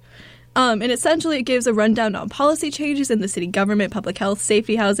of it. And essentially it gives a rundown on policy changes in the city government, public health,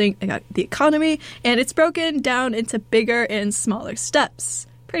 safety, housing, the economy, and it's broken down into bigger and smaller steps.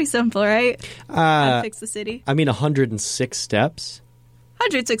 Pretty simple, right? How to fix the city. I mean, 106 steps?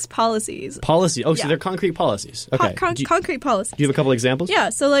 106 policies. Policy. Oh, so they're concrete policies. Okay. Concrete policies. Do you have a couple examples? Yeah.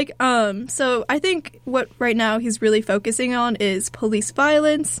 So, so I think what right now he's really focusing on is police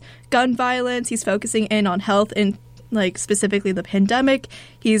violence, gun violence. He's focusing in on health and, like, specifically the pandemic.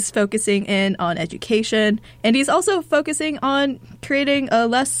 He's focusing in on education. And he's also focusing on creating a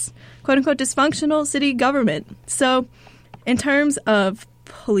less, quote-unquote, dysfunctional city government. So in terms of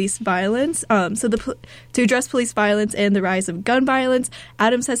police violence, to address police violence and the rise of gun violence,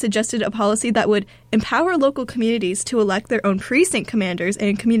 Adams has suggested a policy that would empower local communities to elect their own precinct commanders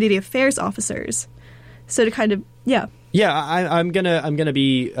and community affairs officers. So to kind of, yeah. Yeah, I'm gonna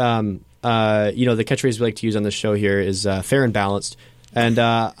be, you know, the catchphrase we like to use on the show here is fair and balanced. And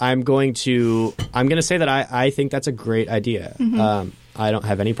I'm going to say that I think that's a great idea. Mm-hmm. I don't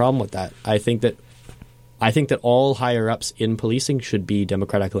have any problem with that. I think that all higher-ups in policing should be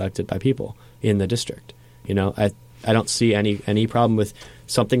Democratic elected by people in the district. You know, I don't see any problem with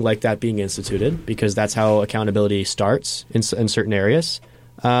something like that being instituted, because that's how accountability starts in certain areas.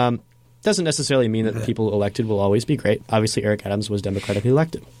 Doesn't necessarily mean that the people elected will always be great. Obviously, Eric Adams was democratically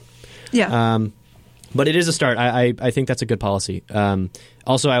elected. Yeah. But it is a start. I think that's a good policy.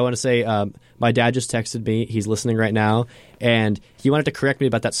 Also, I want to say my dad just texted me. He's listening right now, and he wanted to correct me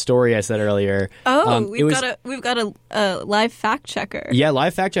about that story I said earlier. Oh, we've got a live fact checker. Yeah,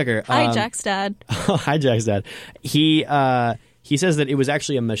 live fact checker. Hi, Jack's dad. Hi, Jack's dad. He says that it was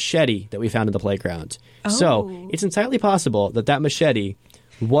actually a machete that we found in the playground. Oh. So it's entirely possible that machete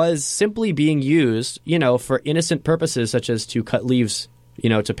was simply being used, you know, for innocent purposes, such as to cut leaves, you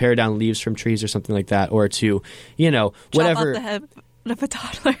know, to pare down leaves from trees or something like that, or to, you know, whatever. Chop off the head of a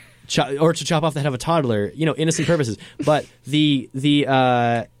toddler. Or to chop off the head of a toddler, you know, innocent purposes. But you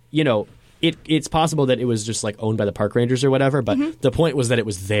know, it's possible that it was just like owned by the park rangers or whatever. But the point was that it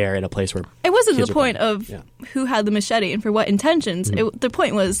was there in a place where it wasn't the point of who had the machete and for what intentions. Mm-hmm. The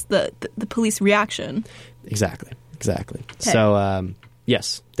point was the police reaction. Exactly. Okay. So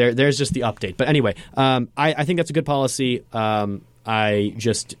yes, there's just the update. But anyway, I think that's a good policy. I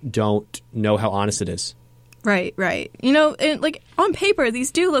just don't know how honest it is. Right. You know, like on paper,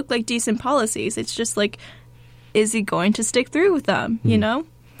 these do look like decent policies. It's just like, is he going to stick through with them? You know?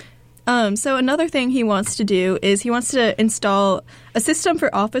 So another thing he wants to do is he wants to install a system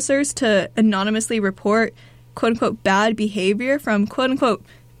for officers to anonymously report, quote unquote, bad behavior from, quote unquote,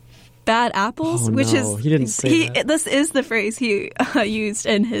 bad apples, which is he didn't say that. This is the phrase he used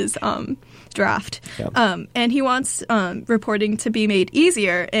in his draft. Yep. And he wants reporting to be made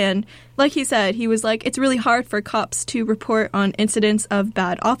easier. And like he said, he was like, it's really hard for cops to report on incidents of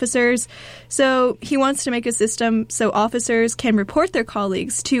bad officers. So he wants to make a system so officers can report their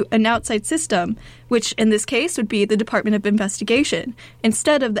colleagues to an outside system, which in this case would be the Department of Investigation,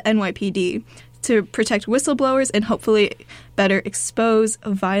 instead of the NYPD. to protect whistleblowers and hopefully better expose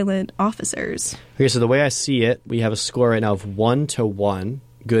violent officers. Okay, so the way I see it, we have a score right now of 1-1,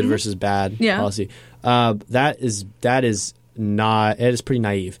 good versus bad policy. That is pretty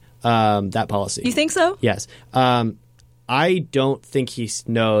naive, that policy. You think so? Yes. I don't think he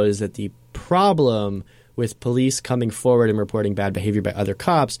knows that the problem with police coming forward and reporting bad behavior by other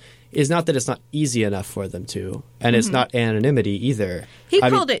cops is not that it's not easy enough for them to, and it's not anonymity either. He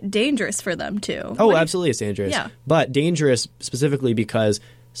called it dangerous for them too. Oh, absolutely it's dangerous. Yeah. But dangerous specifically because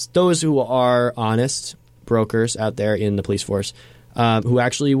those who are honest brokers out there in the police force who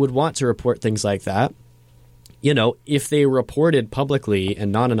actually would want to report things like that, you know, if they reported publicly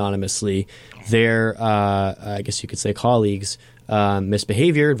and non-anonymously their, I guess you could say, colleagues'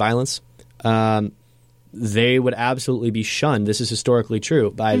 misbehavior, violence, they would absolutely be shunned. This is historically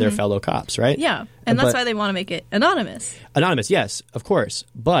true by their fellow cops, right? Yeah, and that's why they want to make it anonymous. Anonymous, yes, of course.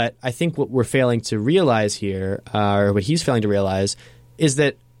 But I think what we're failing to realize here, or what he's failing to realize, is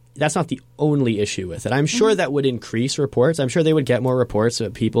that that's not the only issue with it. I'm sure that would increase reports. I'm sure they would get more reports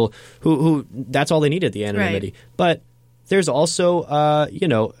of people who that's all they needed, the anonymity. Right. But there's also,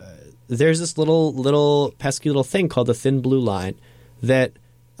 there's this little pesky little thing called the thin blue line that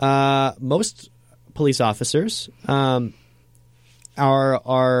most police officers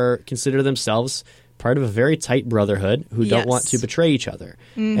are consider themselves part of a very tight brotherhood who don't want to betray each other.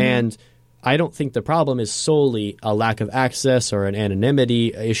 And I don't think the problem is solely a lack of access or an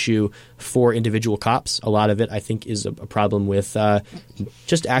anonymity issue for individual cops. A lot of it, I think, is a problem with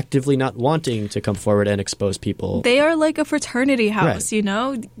just actively not wanting to come forward and expose people. They are like a fraternity house, Right. you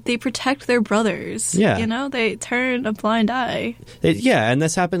know? They protect their brothers. Yeah. You know? They turn a blind eye. Yeah, and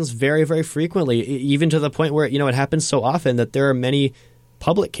this happens very, very frequently, even to the point where, you know, it happens so often that there are many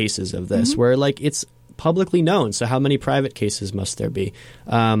public cases of this where, like, it's publicly known. So how many private cases must there be?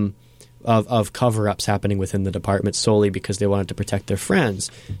 Of cover-ups happening within the department solely because they wanted to protect their friends.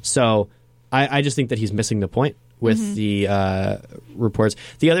 So I just think that he's missing the point with the reports.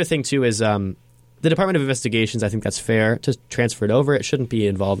 The other thing, too, is the Department of Investigations, I think that's fair to transfer it over. It shouldn't be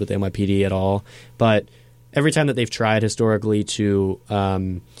involved with NYPD at all. But every time that they've tried historically to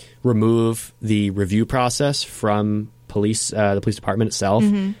remove the review process from the police department itself,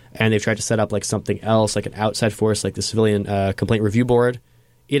 and they've tried to set up like something else, like an outside force, like the Civilian Complaint Review Board,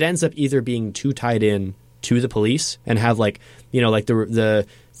 it ends up either being too tied in to the police and have like, you know, like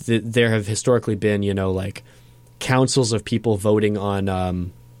there have historically been, you know, like councils of people voting on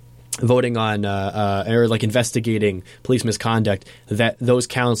or like investigating police misconduct, that those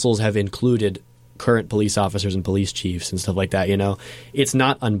councils have included current police officers and police chiefs and stuff like that. You know, it's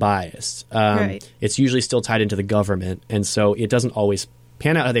not unbiased. Right. It's usually still tied into the government, and so it doesn't always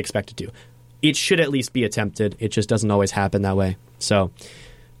pan out how they expect it to. It should at least be attempted. It just doesn't always happen that way. So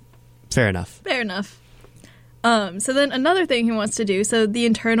fair enough. Fair enough. So then another thing he wants to do, so the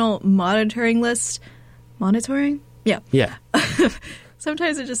internal monitoring list. Monitoring? Yeah. Yeah.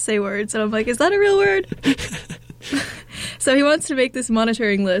 Sometimes I just say words and I'm like, is that a real word? So he wants to make this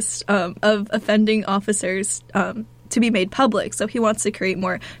monitoring list of offending officers to be made public. So he wants to create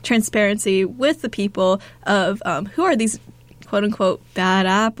more transparency with the people of who are these quote-unquote bad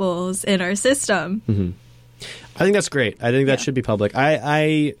apples in our system. I think that's great. I think that should be public.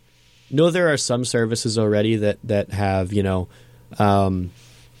 I know there are some services already that have, you know,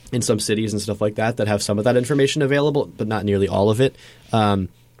 in some cities and stuff like that have some of that information available, but not nearly all of it.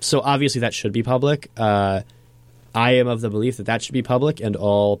 So obviously that should be public. I am of the belief that should be public, and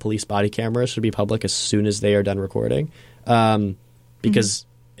all police body cameras should be public as soon as they are done recording. Because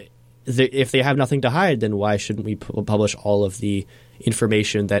if they have nothing to hide, then why shouldn't we publish all of the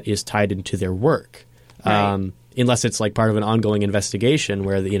information that is tied into their work? Right. Unless it's like part of an ongoing investigation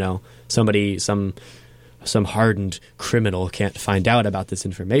where, you know, somebody, some hardened criminal can't find out about this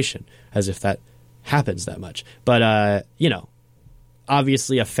information, as if that happens that much. But, you know,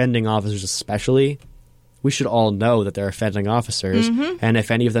 obviously offending officers especially, we should all know that they're offending officers. And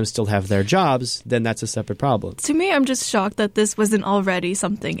if any of them still have their jobs, then that's a separate problem. To me, I'm just shocked that this wasn't already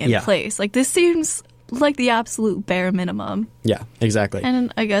something in place. Like, this seems like the absolute bare minimum. Yeah, exactly.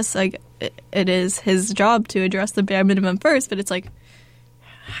 And I guess like it is his job to address the bare minimum first, but it's like,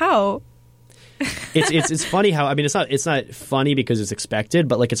 how? It's funny how, I mean, it's not funny because it's expected,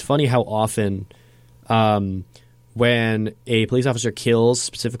 but like it's funny how often when a police officer kills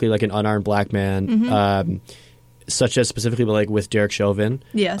specifically like an unarmed black man, such as specifically like with Derek Chauvin,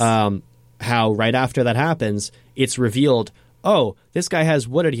 how right after that happens, it's revealed, oh, this guy has,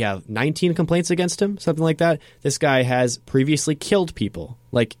 what did he have, 19 complaints against him? Something like that. This guy has previously killed people.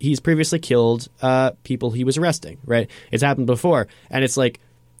 Like, he's previously killed people he was arresting, right? It's happened before. And it's like,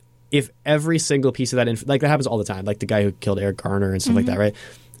 if every single piece of that, like that happens all the time, like the guy who killed Eric Garner and stuff like that, right?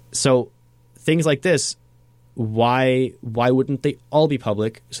 So things like this, why wouldn't they all be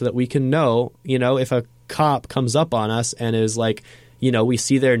public so that we can know, if a cop comes up on us and is like, we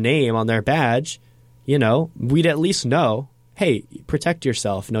see their name on their badge, we'd at least know, hey, protect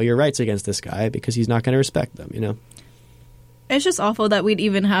yourself, know your rights against this guy because he's not going to respect them, It's just awful that we'd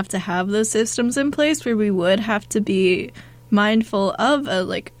even have to have those systems in place where we would have to be mindful of a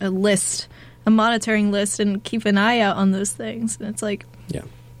list, a monitoring list, and keep an eye out on those things. And it's like, yeah.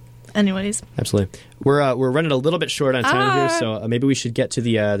 Anyways, absolutely. We're running a little bit short on time here, so maybe we should get to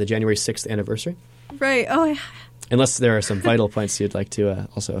the January 6th anniversary. Right. Oh, yeah. Unless there are some vital points you'd like to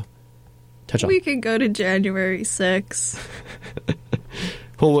also touch on. We can go to January 6th.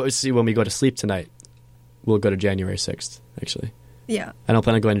 Well, we'll see when we go to sleep tonight. We'll go to January 6th, actually. Yeah. I don't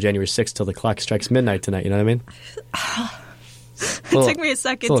plan on going to January 6th till the clock strikes midnight tonight, you know what I mean? It took me a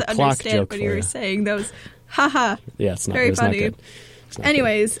second to understand what you were saying. That was, haha. Yeah, it's not very funny. Not good.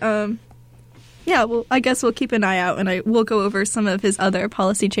 Anyways, yeah, well, I guess we'll keep an eye out, and we'll go over some of his other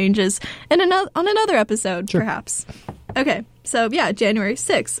policy changes on another episode, sure. Perhaps. Okay, so yeah, January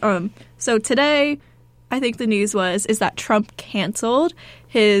 6th. So today, I think the news is that Trump canceled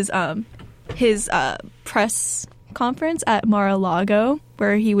his press conference at Mar-a-Lago,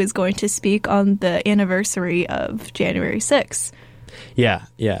 where he was going to speak on the anniversary of January 6th. Yeah.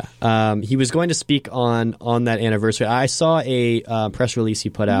 He was going to speak on that anniversary. I saw a press release he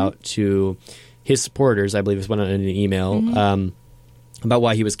put out to his supporters. I believe it went out in an email about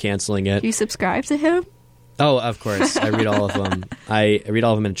why he was canceling it. Do you subscribe to him? Oh, of course. I read all of them. I read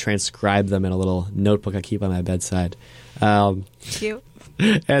all of them and transcribe them in a little notebook I keep on my bedside. Cute.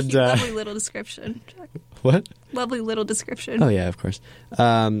 And cute, lovely little description. What? Lovely little description. Oh, yeah, of course.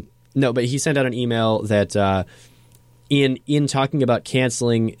 No, but he sent out an email that in talking about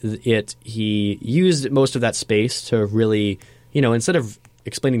canceling it, he used most of that space to really, instead of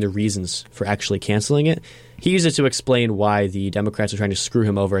explaining the reasons for actually canceling it, he used it to explain why the Democrats are trying to screw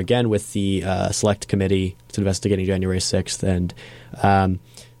him over again with the select committee that's investigating January 6th, and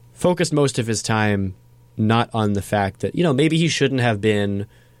focused most of his time not on the fact that, maybe he shouldn't have been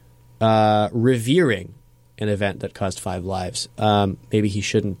revering an event that caused 5 lives. Maybe he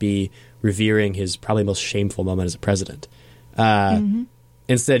shouldn't be revering his probably most shameful moment as a president.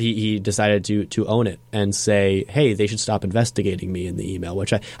 Instead, he decided to own it and say, hey, they should stop investigating me in the email,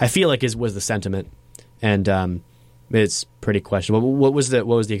 which I feel like was the sentiment. And it's pretty questionable. What was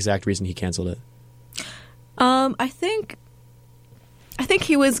the exact reason he canceled it? I think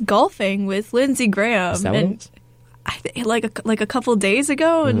he was golfing with Lindsey Graham. Is that what it was? Like a couple days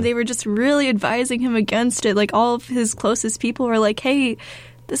ago, and they were just really advising him against it. Like all of his closest people were like, hey,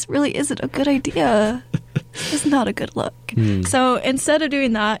 this really isn't a good idea. It's not a good look. So instead of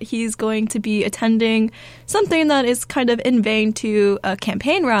doing that, he's going to be attending something that is kind of in vain to a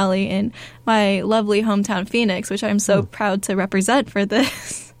campaign rally in my lovely hometown, Phoenix, which I'm so proud to represent for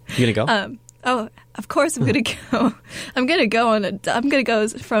this. You gonna go? Oh, of course I'm gonna go. I'm gonna go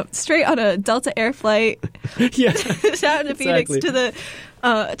straight on a Delta Air flight. Yeah, down to Phoenix to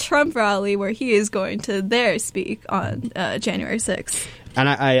the Trump rally where he is going to speak on January 6th. And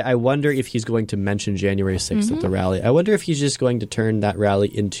I wonder if he's going to mention January 6th at the rally. I wonder if he's just going to turn that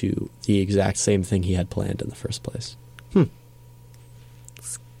rally into the exact same thing he had planned in the first place.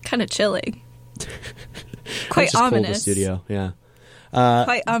 It's kind of chilling. Quite ominous. Cold the studio, yeah.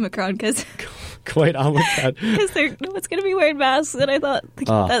 Quite Omicron, because... Quite Omicron. Because no one's going to be wearing masks, and I thought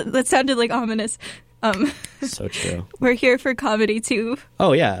that sounded like ominous. So true. We're here for comedy, too.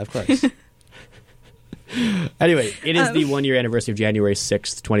 Oh, yeah, of course. Anyway, it is the 1-year anniversary of January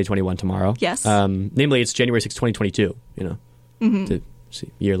 6th, 2021 tomorrow. Yes. Namely, it's January 6th, 2022, a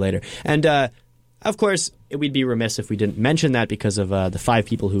year later. And, of course, we'd be remiss if we didn't mention that because of the 5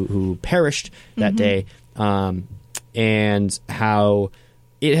 people who perished that day, and how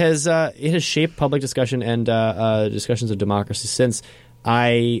it has shaped public discussion and discussions of democracy since.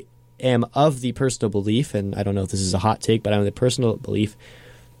 I am of the personal belief, and I don't know if this is a hot take, but I'm of the personal belief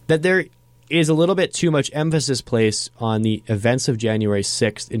that there is a little bit too much emphasis placed on the events of January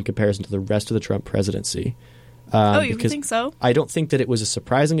 6th in comparison to the rest of the Trump presidency. You think so? I don't think that it was a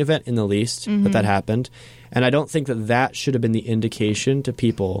surprising event in the least that happened. And I don't think that should have been the indication to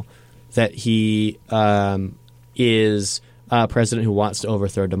people that he is a president who wants to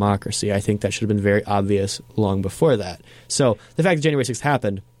overthrow democracy. I think that should have been very obvious long before that. So the fact that January 6th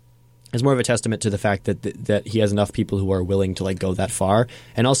happened is more of a testament to the fact that he has enough people who are willing to go that far,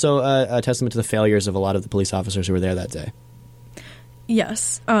 and also a testament to the failures of a lot of the police officers who were there that day.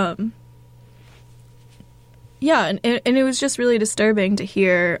 Yes. Yeah, and it was just really disturbing to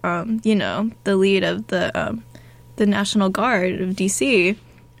hear, the lead of the National Guard of D.C.,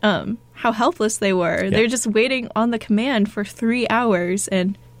 how helpless they were. Yeah. They're just waiting on the command for 3 hours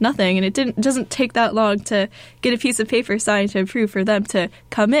and nothing. And it doesn't take that long to get a piece of paper signed to approve for them to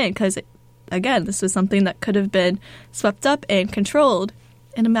come in because, again, this was something that could have been swept up and controlled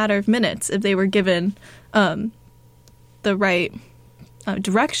in a matter of minutes if they were given the right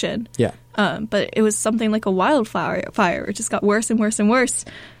direction. Yeah. But it was something like a wildfire. It just got worse and worse and worse.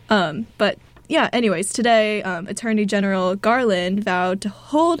 But yeah, anyways, today, Attorney General Garland vowed to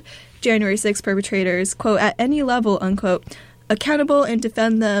hold January 6 perpetrators, quote, at any level, unquote, accountable and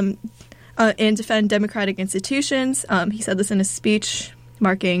defend them and defend democratic institutions. He said this in a speech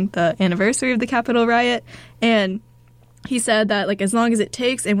marking the anniversary of the Capitol riot. And he said that, like, as long as it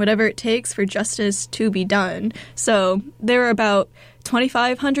takes and whatever it takes for justice to be done. So there were about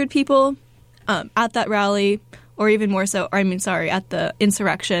 2,500 people at that rally, or even more so, at the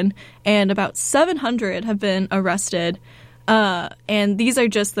insurrection, and about 700 have been arrested. And these are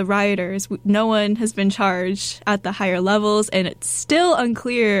just the rioters. No one has been charged at the higher levels, and it's still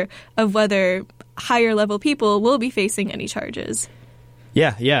unclear of whether higher level people will be facing any charges.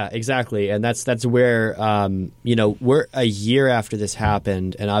 Yeah, exactly. And that's where, we're a year after this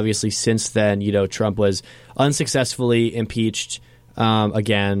happened. And obviously since then, Trump was unsuccessfully impeached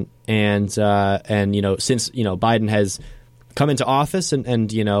again. And since, Biden has come into office and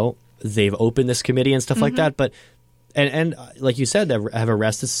they've opened this committee and stuff like that. But and like you said, they have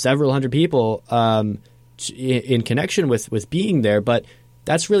arrested several hundred people in connection with being there. But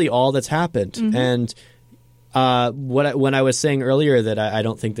that's really all that's happened. And when I was saying earlier that I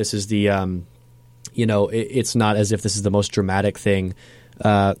don't think this is the, it's not as if this is the most dramatic thing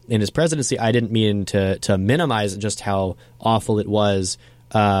in his presidency. I didn't mean to minimize just how awful it was,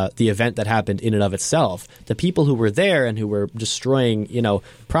 the event that happened in and of itself. The people who were there and who were destroying,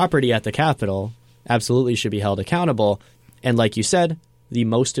 property at the Capitol absolutely should be held accountable. And like you said, the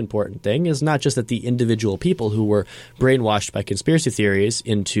most important thing is not just that the individual people who were brainwashed by conspiracy theories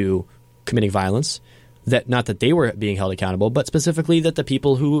into committing violence, not that they were being held accountable, but specifically that the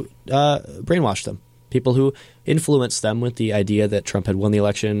people who brainwashed them, people who influenced them with the idea that Trump had won the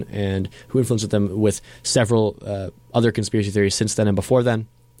election and who influenced them with several other conspiracy theories since then and before then,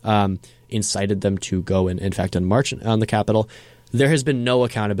 incited them to go and, in fact, march on the Capitol. There has been no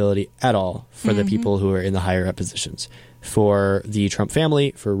accountability at all for the people who are in the higher up positions, for the Trump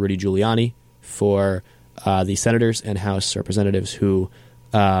family, for Rudy Giuliani, for the senators and House representatives who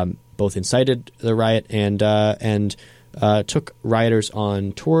both incited the riot and took rioters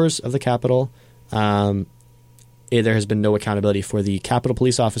on tours of the Capitol. There has been no accountability for the Capitol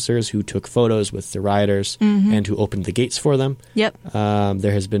police officers who took photos with the rioters and who opened the gates for them. Yep.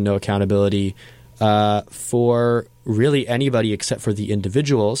 There has been no accountability for really anybody except for the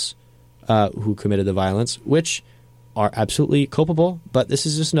individuals who committed the violence, which are absolutely culpable. But this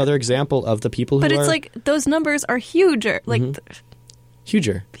is just another example of the people who are... But it's like those numbers are huger. Like...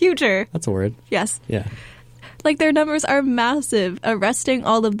 Huger. That's a word. Yes. Yeah. Like, their numbers are massive. Arresting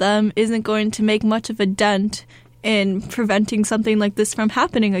all of them isn't going to make much of a dent in preventing something like this from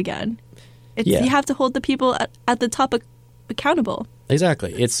happening again. You have to hold the people at the top accountable.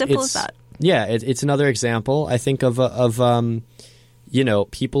 Exactly. It's simple as that. Yeah, it's another example, I think, of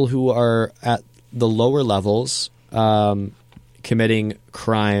people who are at the lower levels committing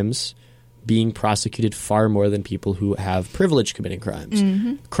crimes being prosecuted far more than people who have privilege committing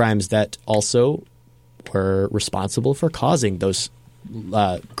crimes. Crimes that also were responsible for causing those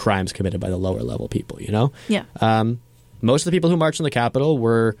crimes committed by the lower level people, Yeah. Most of the people who marched on the Capitol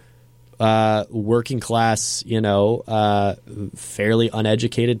were working class, fairly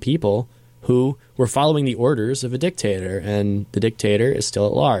uneducated people who were following the orders of a dictator, and the dictator is still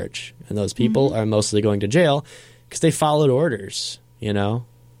at large. And those people are mostly going to jail because they followed orders,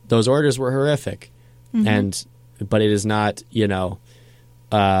 Those orders were horrific, but it is not,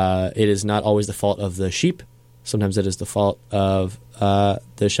 it is not always the fault of the sheep. Sometimes it is the fault of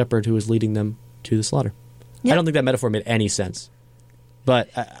the shepherd who is leading them to the slaughter. Yep. I don't think that metaphor made any sense, but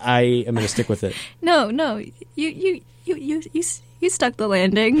I am going to stick with it. No, you stuck the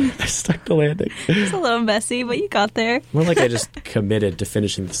landing. I stuck the landing. It's a little messy, but you got there. More like I just committed to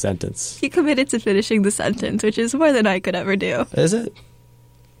finishing the sentence. You committed to finishing the sentence, which is more than I could ever do. Is it?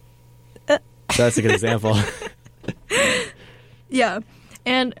 That's a good example. Yeah.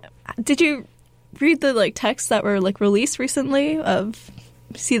 And did you read the texts that were released recently of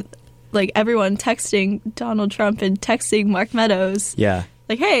everyone texting Donald Trump and texting Mark Meadows? Yeah.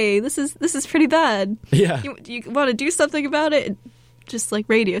 Hey, this is pretty bad. Yeah. You want to do something about it? Just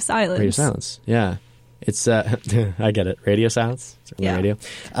radio silence. Radio silence. Yeah. It's I get it. Radio silence. It's on the radio.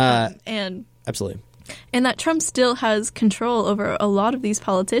 And absolutely. And that Trump still has control over a lot of these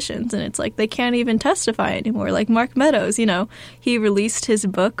politicians, and it's like they can't even testify anymore. Like Mark Meadows, he released his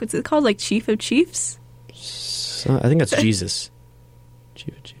book. What's it called? Like Chief of Chiefs? So, I think that's Jesus.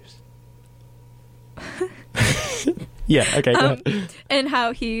 Chief of Chiefs. Yeah, okay, go ahead. And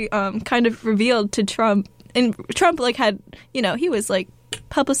how he kind of revealed to Trump, and Trump had, he was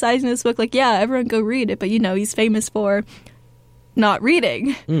publicizing this book, everyone go read it, but he's famous for not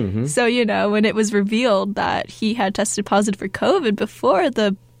reading. Mm-hmm. So, when it was revealed that he had tested positive for COVID before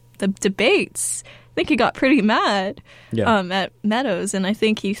the debates, I think he got pretty mad at Meadows, and I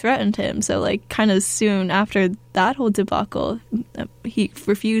think he threatened him. So, kind of soon after that whole debacle, he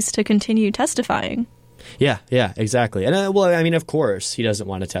refused to continue testifying. Yeah, exactly. And, of course, he doesn't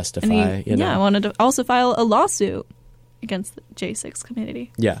want to testify. And he wanted to also file a lawsuit against the J6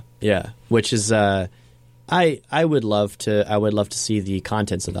 community. Yeah, which is... I would love to see the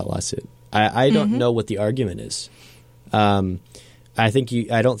contents of that lawsuit. I don't know what the argument is. I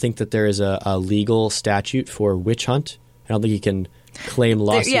don't think that there is a legal statute for witch hunt. I don't think you can claim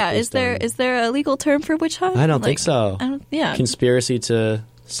lawsuit. Is there a legal term for witch hunt? I don't think so. Conspiracy to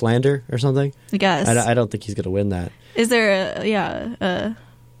slander or something. I guess. I don't think he's going to win that. Is there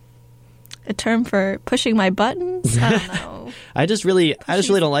a term for pushing my buttons? I don't know. I just really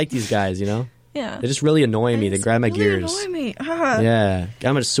don't like these guys. Yeah. They just really annoy me. They grind my gears. Annoy me. Yeah. I'm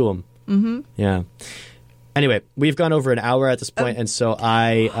going to sue them. Mm-hmm. Yeah. Anyway, we've gone over an hour at this point, and so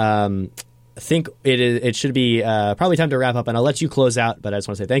I think it should be probably time to wrap up, and I'll let you close out, but I just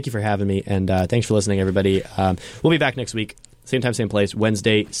want to say thank you for having me, and thanks for listening, everybody. We'll be back next week. Same time, same place,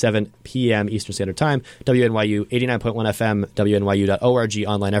 Wednesday, 7 p.m. Eastern Standard Time, WNYU, 89.1 FM, WNYU.org,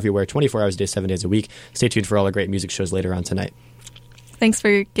 online everywhere, 24 hours a day, 7 days a week. Stay tuned for all the great music shows later on tonight. Thanks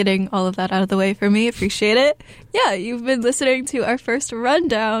for getting all of that out of the way for me. Appreciate it. Yeah, you've been listening to our first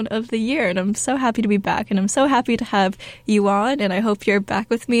rundown of the year, and I'm so happy to be back, and I'm so happy to have you on, and I hope you're back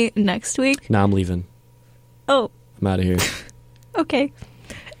with me next week. No, I'm leaving. Oh. I'm out of here. Okay.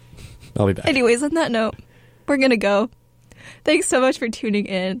 I'll be back. Anyways, on that note, we're going to go. Thanks so much for tuning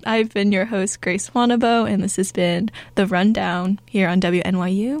in. I've been your host, Grace Wanebo, and this has been The Rundown here on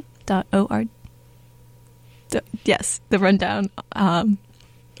WNYU.org. Yes, The Rundown. On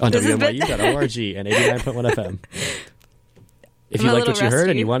WNYU.org and 89.1 FM. If you like what you heard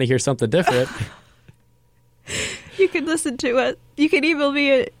and you want to hear something different, you can listen to it. You can email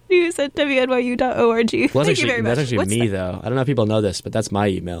me at news@WNYU.org. Well, Thank you very much. That's actually me, though. I don't know if people know this, but that's my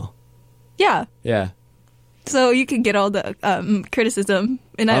email. Yeah. Yeah. So you can get all the criticism,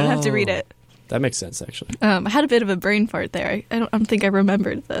 and I don't have to read it. That makes sense, actually. I had a bit of a brain fart there. I don't think I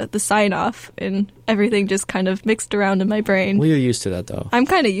remembered the sign-off, and everything just kind of mixed around in my brain. Well, you're used to that, though. I'm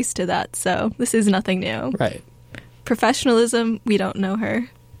kind of used to that, so this is nothing new. Right. Professionalism, we don't know her.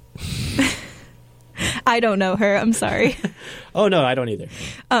 I don't know her. I'm sorry. Oh, no, I don't either.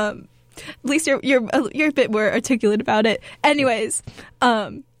 At least you're a bit more articulate about it. Anyways,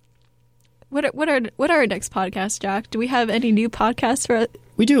 what are our next podcasts, Jack? Do we have any new podcasts for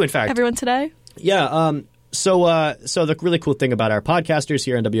We do, in fact. everyone today? Yeah. So the really cool thing about our podcasters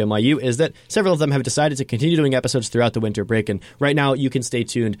here on WMYU is that several of them have decided to continue doing episodes throughout the winter break. And right now you can stay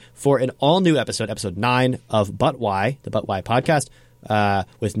tuned for an all-new episode 9 of But Why, the But Why podcast,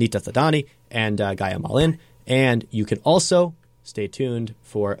 with Nita Thadani and Gaia Malin. And you can also stay tuned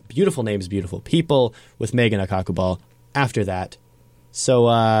for Beautiful Names, Beautiful People with Megan Akakubal after that.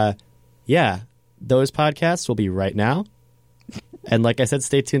 So, yeah, those podcasts will be right now. And like I said,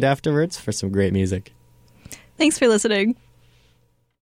 stay tuned afterwards for some great music. Thanks for listening.